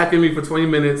you've been attacking me for 20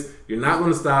 minutes. You're not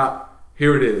going to stop.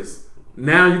 Here it is.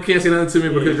 Now you can't say nothing to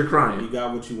me because you're crying. You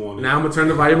got what you wanted. Now I'm going to turn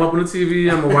the volume up on the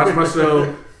TV. I'm going to watch my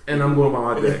show. And I'm going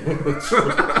about my day.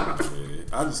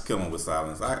 I just kill them with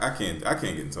silence. I can't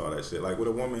get into all that shit. Like with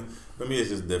a woman, for me it's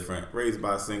just different. Raised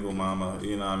by a single mama,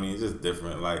 you know what I mean? It's just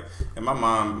different. Like, and my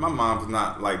mom's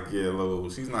not like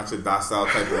she's not your docile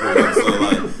type of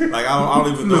woman. So like I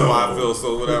don't even know why I feel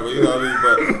so whatever, you know what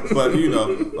I mean? But you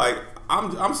know, like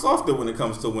I'm softer when it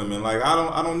comes to women. Like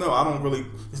I don't know. I don't really.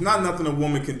 It's not nothing a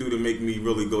woman can do to make me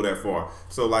really go that far.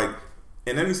 So like.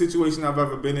 In any situation I've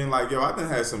ever been in, like, yo, I done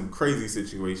had some crazy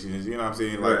situations, you know what I'm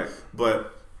saying? Like,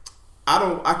 but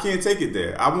I can't take it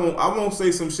there. I won't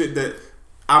say some shit that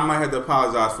I might have to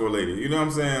apologize for later. You know what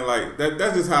I'm saying? Like,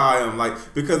 that's just how I am. Like,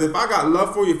 because if I got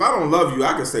love for you, if I don't love you,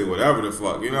 I can say whatever the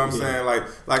fuck. You know what I'm saying? Like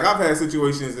I've had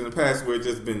situations in the past where it's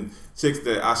just been chicks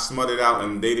that I smutted out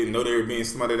and they didn't know they were being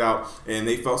smutted out and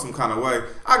they felt some kind of way.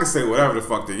 I can say whatever the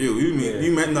fuck to you.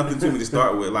 You meant nothing to me to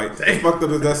start with. Like, as fucked up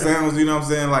as that sounds, you know what I'm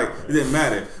saying? Like, it didn't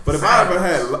matter. But if I ever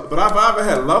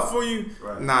had love for you,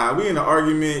 nah, we in an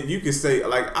argument, you can say,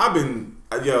 like, I've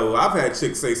had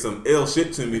chicks say some ill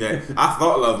shit to me that I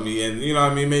thought loved me, and you know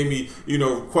what I mean, made me, you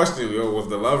know, question, was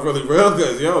the love really real?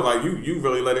 Because like you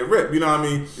really let it rip, you know what I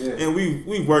mean? Yeah. And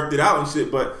we worked it out and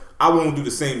shit, but I won't do the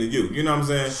same to you. You know what I'm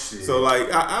saying? Shit. So like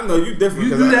I know you different.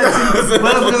 You do that to me,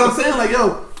 but because I'm saying, like,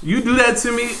 yo, you do that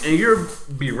to me, and you're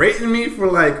berating me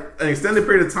for like an extended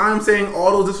period of time, saying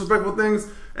all those disrespectful things.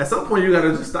 At some point, you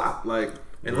gotta just stop. Like,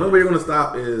 and the only way you're gonna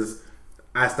stop is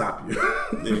I stop you.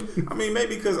 I mean,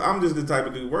 maybe because I'm just the type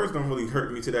of dude. Words don't really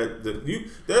hurt me to that.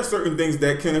 There's certain things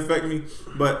that can affect me,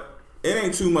 but it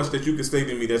ain't too much that you can say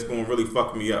to me that's going to really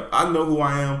fuck me up. I know who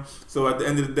I am, so at the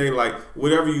end of the day, like,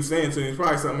 whatever you saying to me is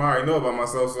probably something I already know about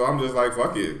myself, so I'm just like,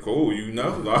 fuck it, cool, you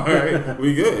know, all right,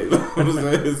 we good.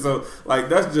 So, like,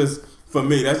 that's just, for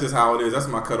me, that's just how it is. That's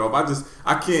my cutoff.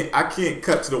 I can't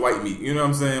cut to the white meat, you know what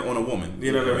I'm saying, on a woman.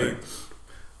 You know what I mean?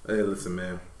 Hey, listen,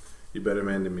 man. You better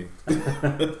man than me.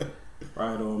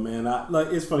 Right on, man.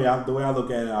 It's funny, the way I look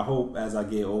at it, I hope as I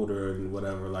get older and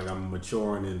whatever, like, I'm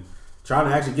maturing and trying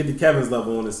to actually get to Kevin's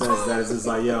level in the sense that it's just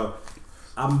like, yo,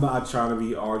 I'm not trying to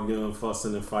be arguing,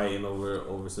 fussing, and fighting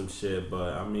over some shit.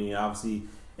 But I mean, obviously,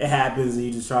 it happens, and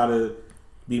you just try to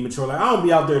be mature. Like, I don't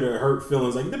be out there to hurt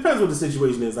feelings. Like, it depends what the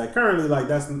situation is. Like, currently, like,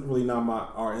 that's really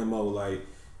not our MO. Like,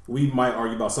 we might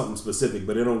argue about something specific,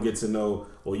 but they don't get to know,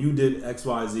 well, you did X,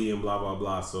 Y, Z, and blah, blah,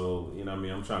 blah. So, you know what I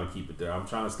mean? I'm trying to keep it there. I'm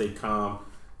trying to stay calm.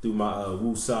 Do my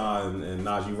Wusa and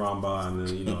Najee Ramba, and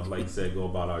then, you know, like you said, go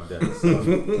about our day. So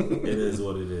it is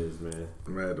what it is, man.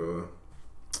 Right on.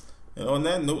 And on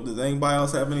that note, does anybody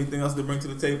else have anything else to bring to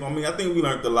the table? I mean, I think we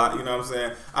learned a lot, you know what I'm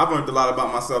saying? I've learned a lot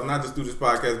about myself, not just through this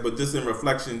podcast, but just in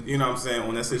reflection, you know what I'm saying,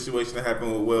 on that situation that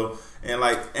happened with Will. And,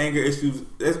 like, anger issues,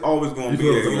 there's always going to be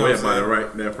there. You feel some way about it,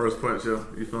 right? That first punch, yo.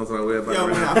 You feel some way about it, right?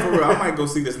 Man, for real, I might go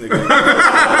see this nigga.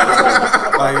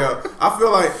 I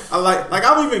feel like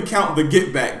I don't even count the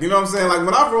get back. You know what I'm saying? Like,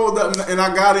 when I rolled up and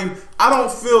I got him, I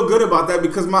don't feel good about that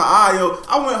because my eye,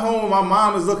 I went home, my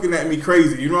mom is looking at me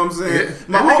crazy. You know what I'm saying? Yeah.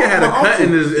 My nigga had a cut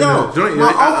in his joint. My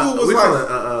uncle was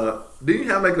like, Didn't you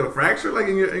have like a fracture like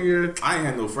in your? I ain't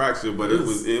had no fracture, but it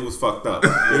was fucked up.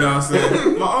 You know what I'm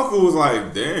saying? My uncle was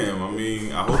like, "Damn, I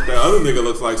mean, I hope that other nigga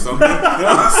looks like something." You know what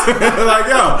I'm saying? Like,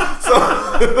 yo,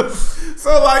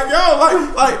 so like, yo,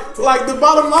 like the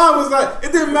bottom line was like,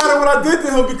 it didn't matter what I did to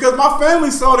him because my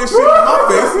family saw this shit on my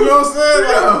face. You know what I'm saying?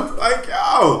 Like,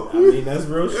 yo. I mean, that's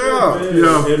real shit, man.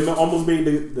 Yeah. It almost made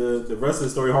the rest of the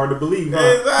story hard to believe, huh?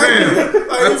 Exactly.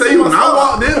 Like, I tell you, when I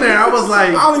walked in there, I was like,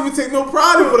 I don't even take no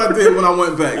pride in what I did when I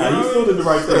went back. Nah, you still did the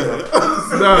right thing, though.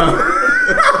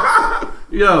 nah.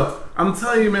 Yo, I'm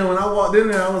telling you, man, when I walked in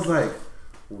there, I was like,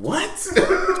 what?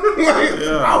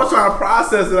 I was trying to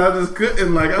process it, I just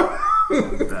couldn't. Like,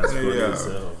 That's funny Yeah. as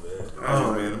hell, man.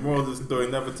 Oh man, the moral of the story: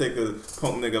 never take a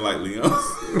punk nigga lightly. You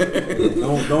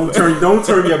know? Don't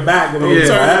turn your back on Don't him.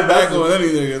 turn your back on any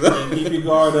nigga. Keep your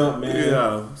guard up, man.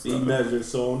 Yeah. Be measured.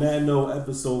 So on that note,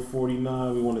 episode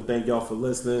 49, we want to thank y'all for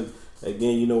listening.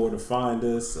 Again, you know where to find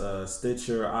us.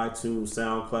 Stitcher, iTunes,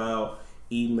 SoundCloud.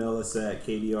 Email us at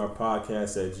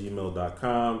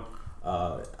kdrpodcast@gmail.com.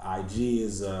 IG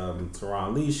is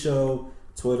Teron Lee Show.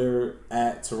 Twitter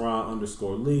at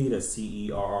Teron_Lee. That's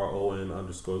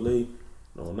TERRON_Lee.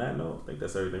 And on that note, I think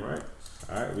that's everything, right?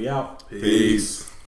 All right, we out. Peace.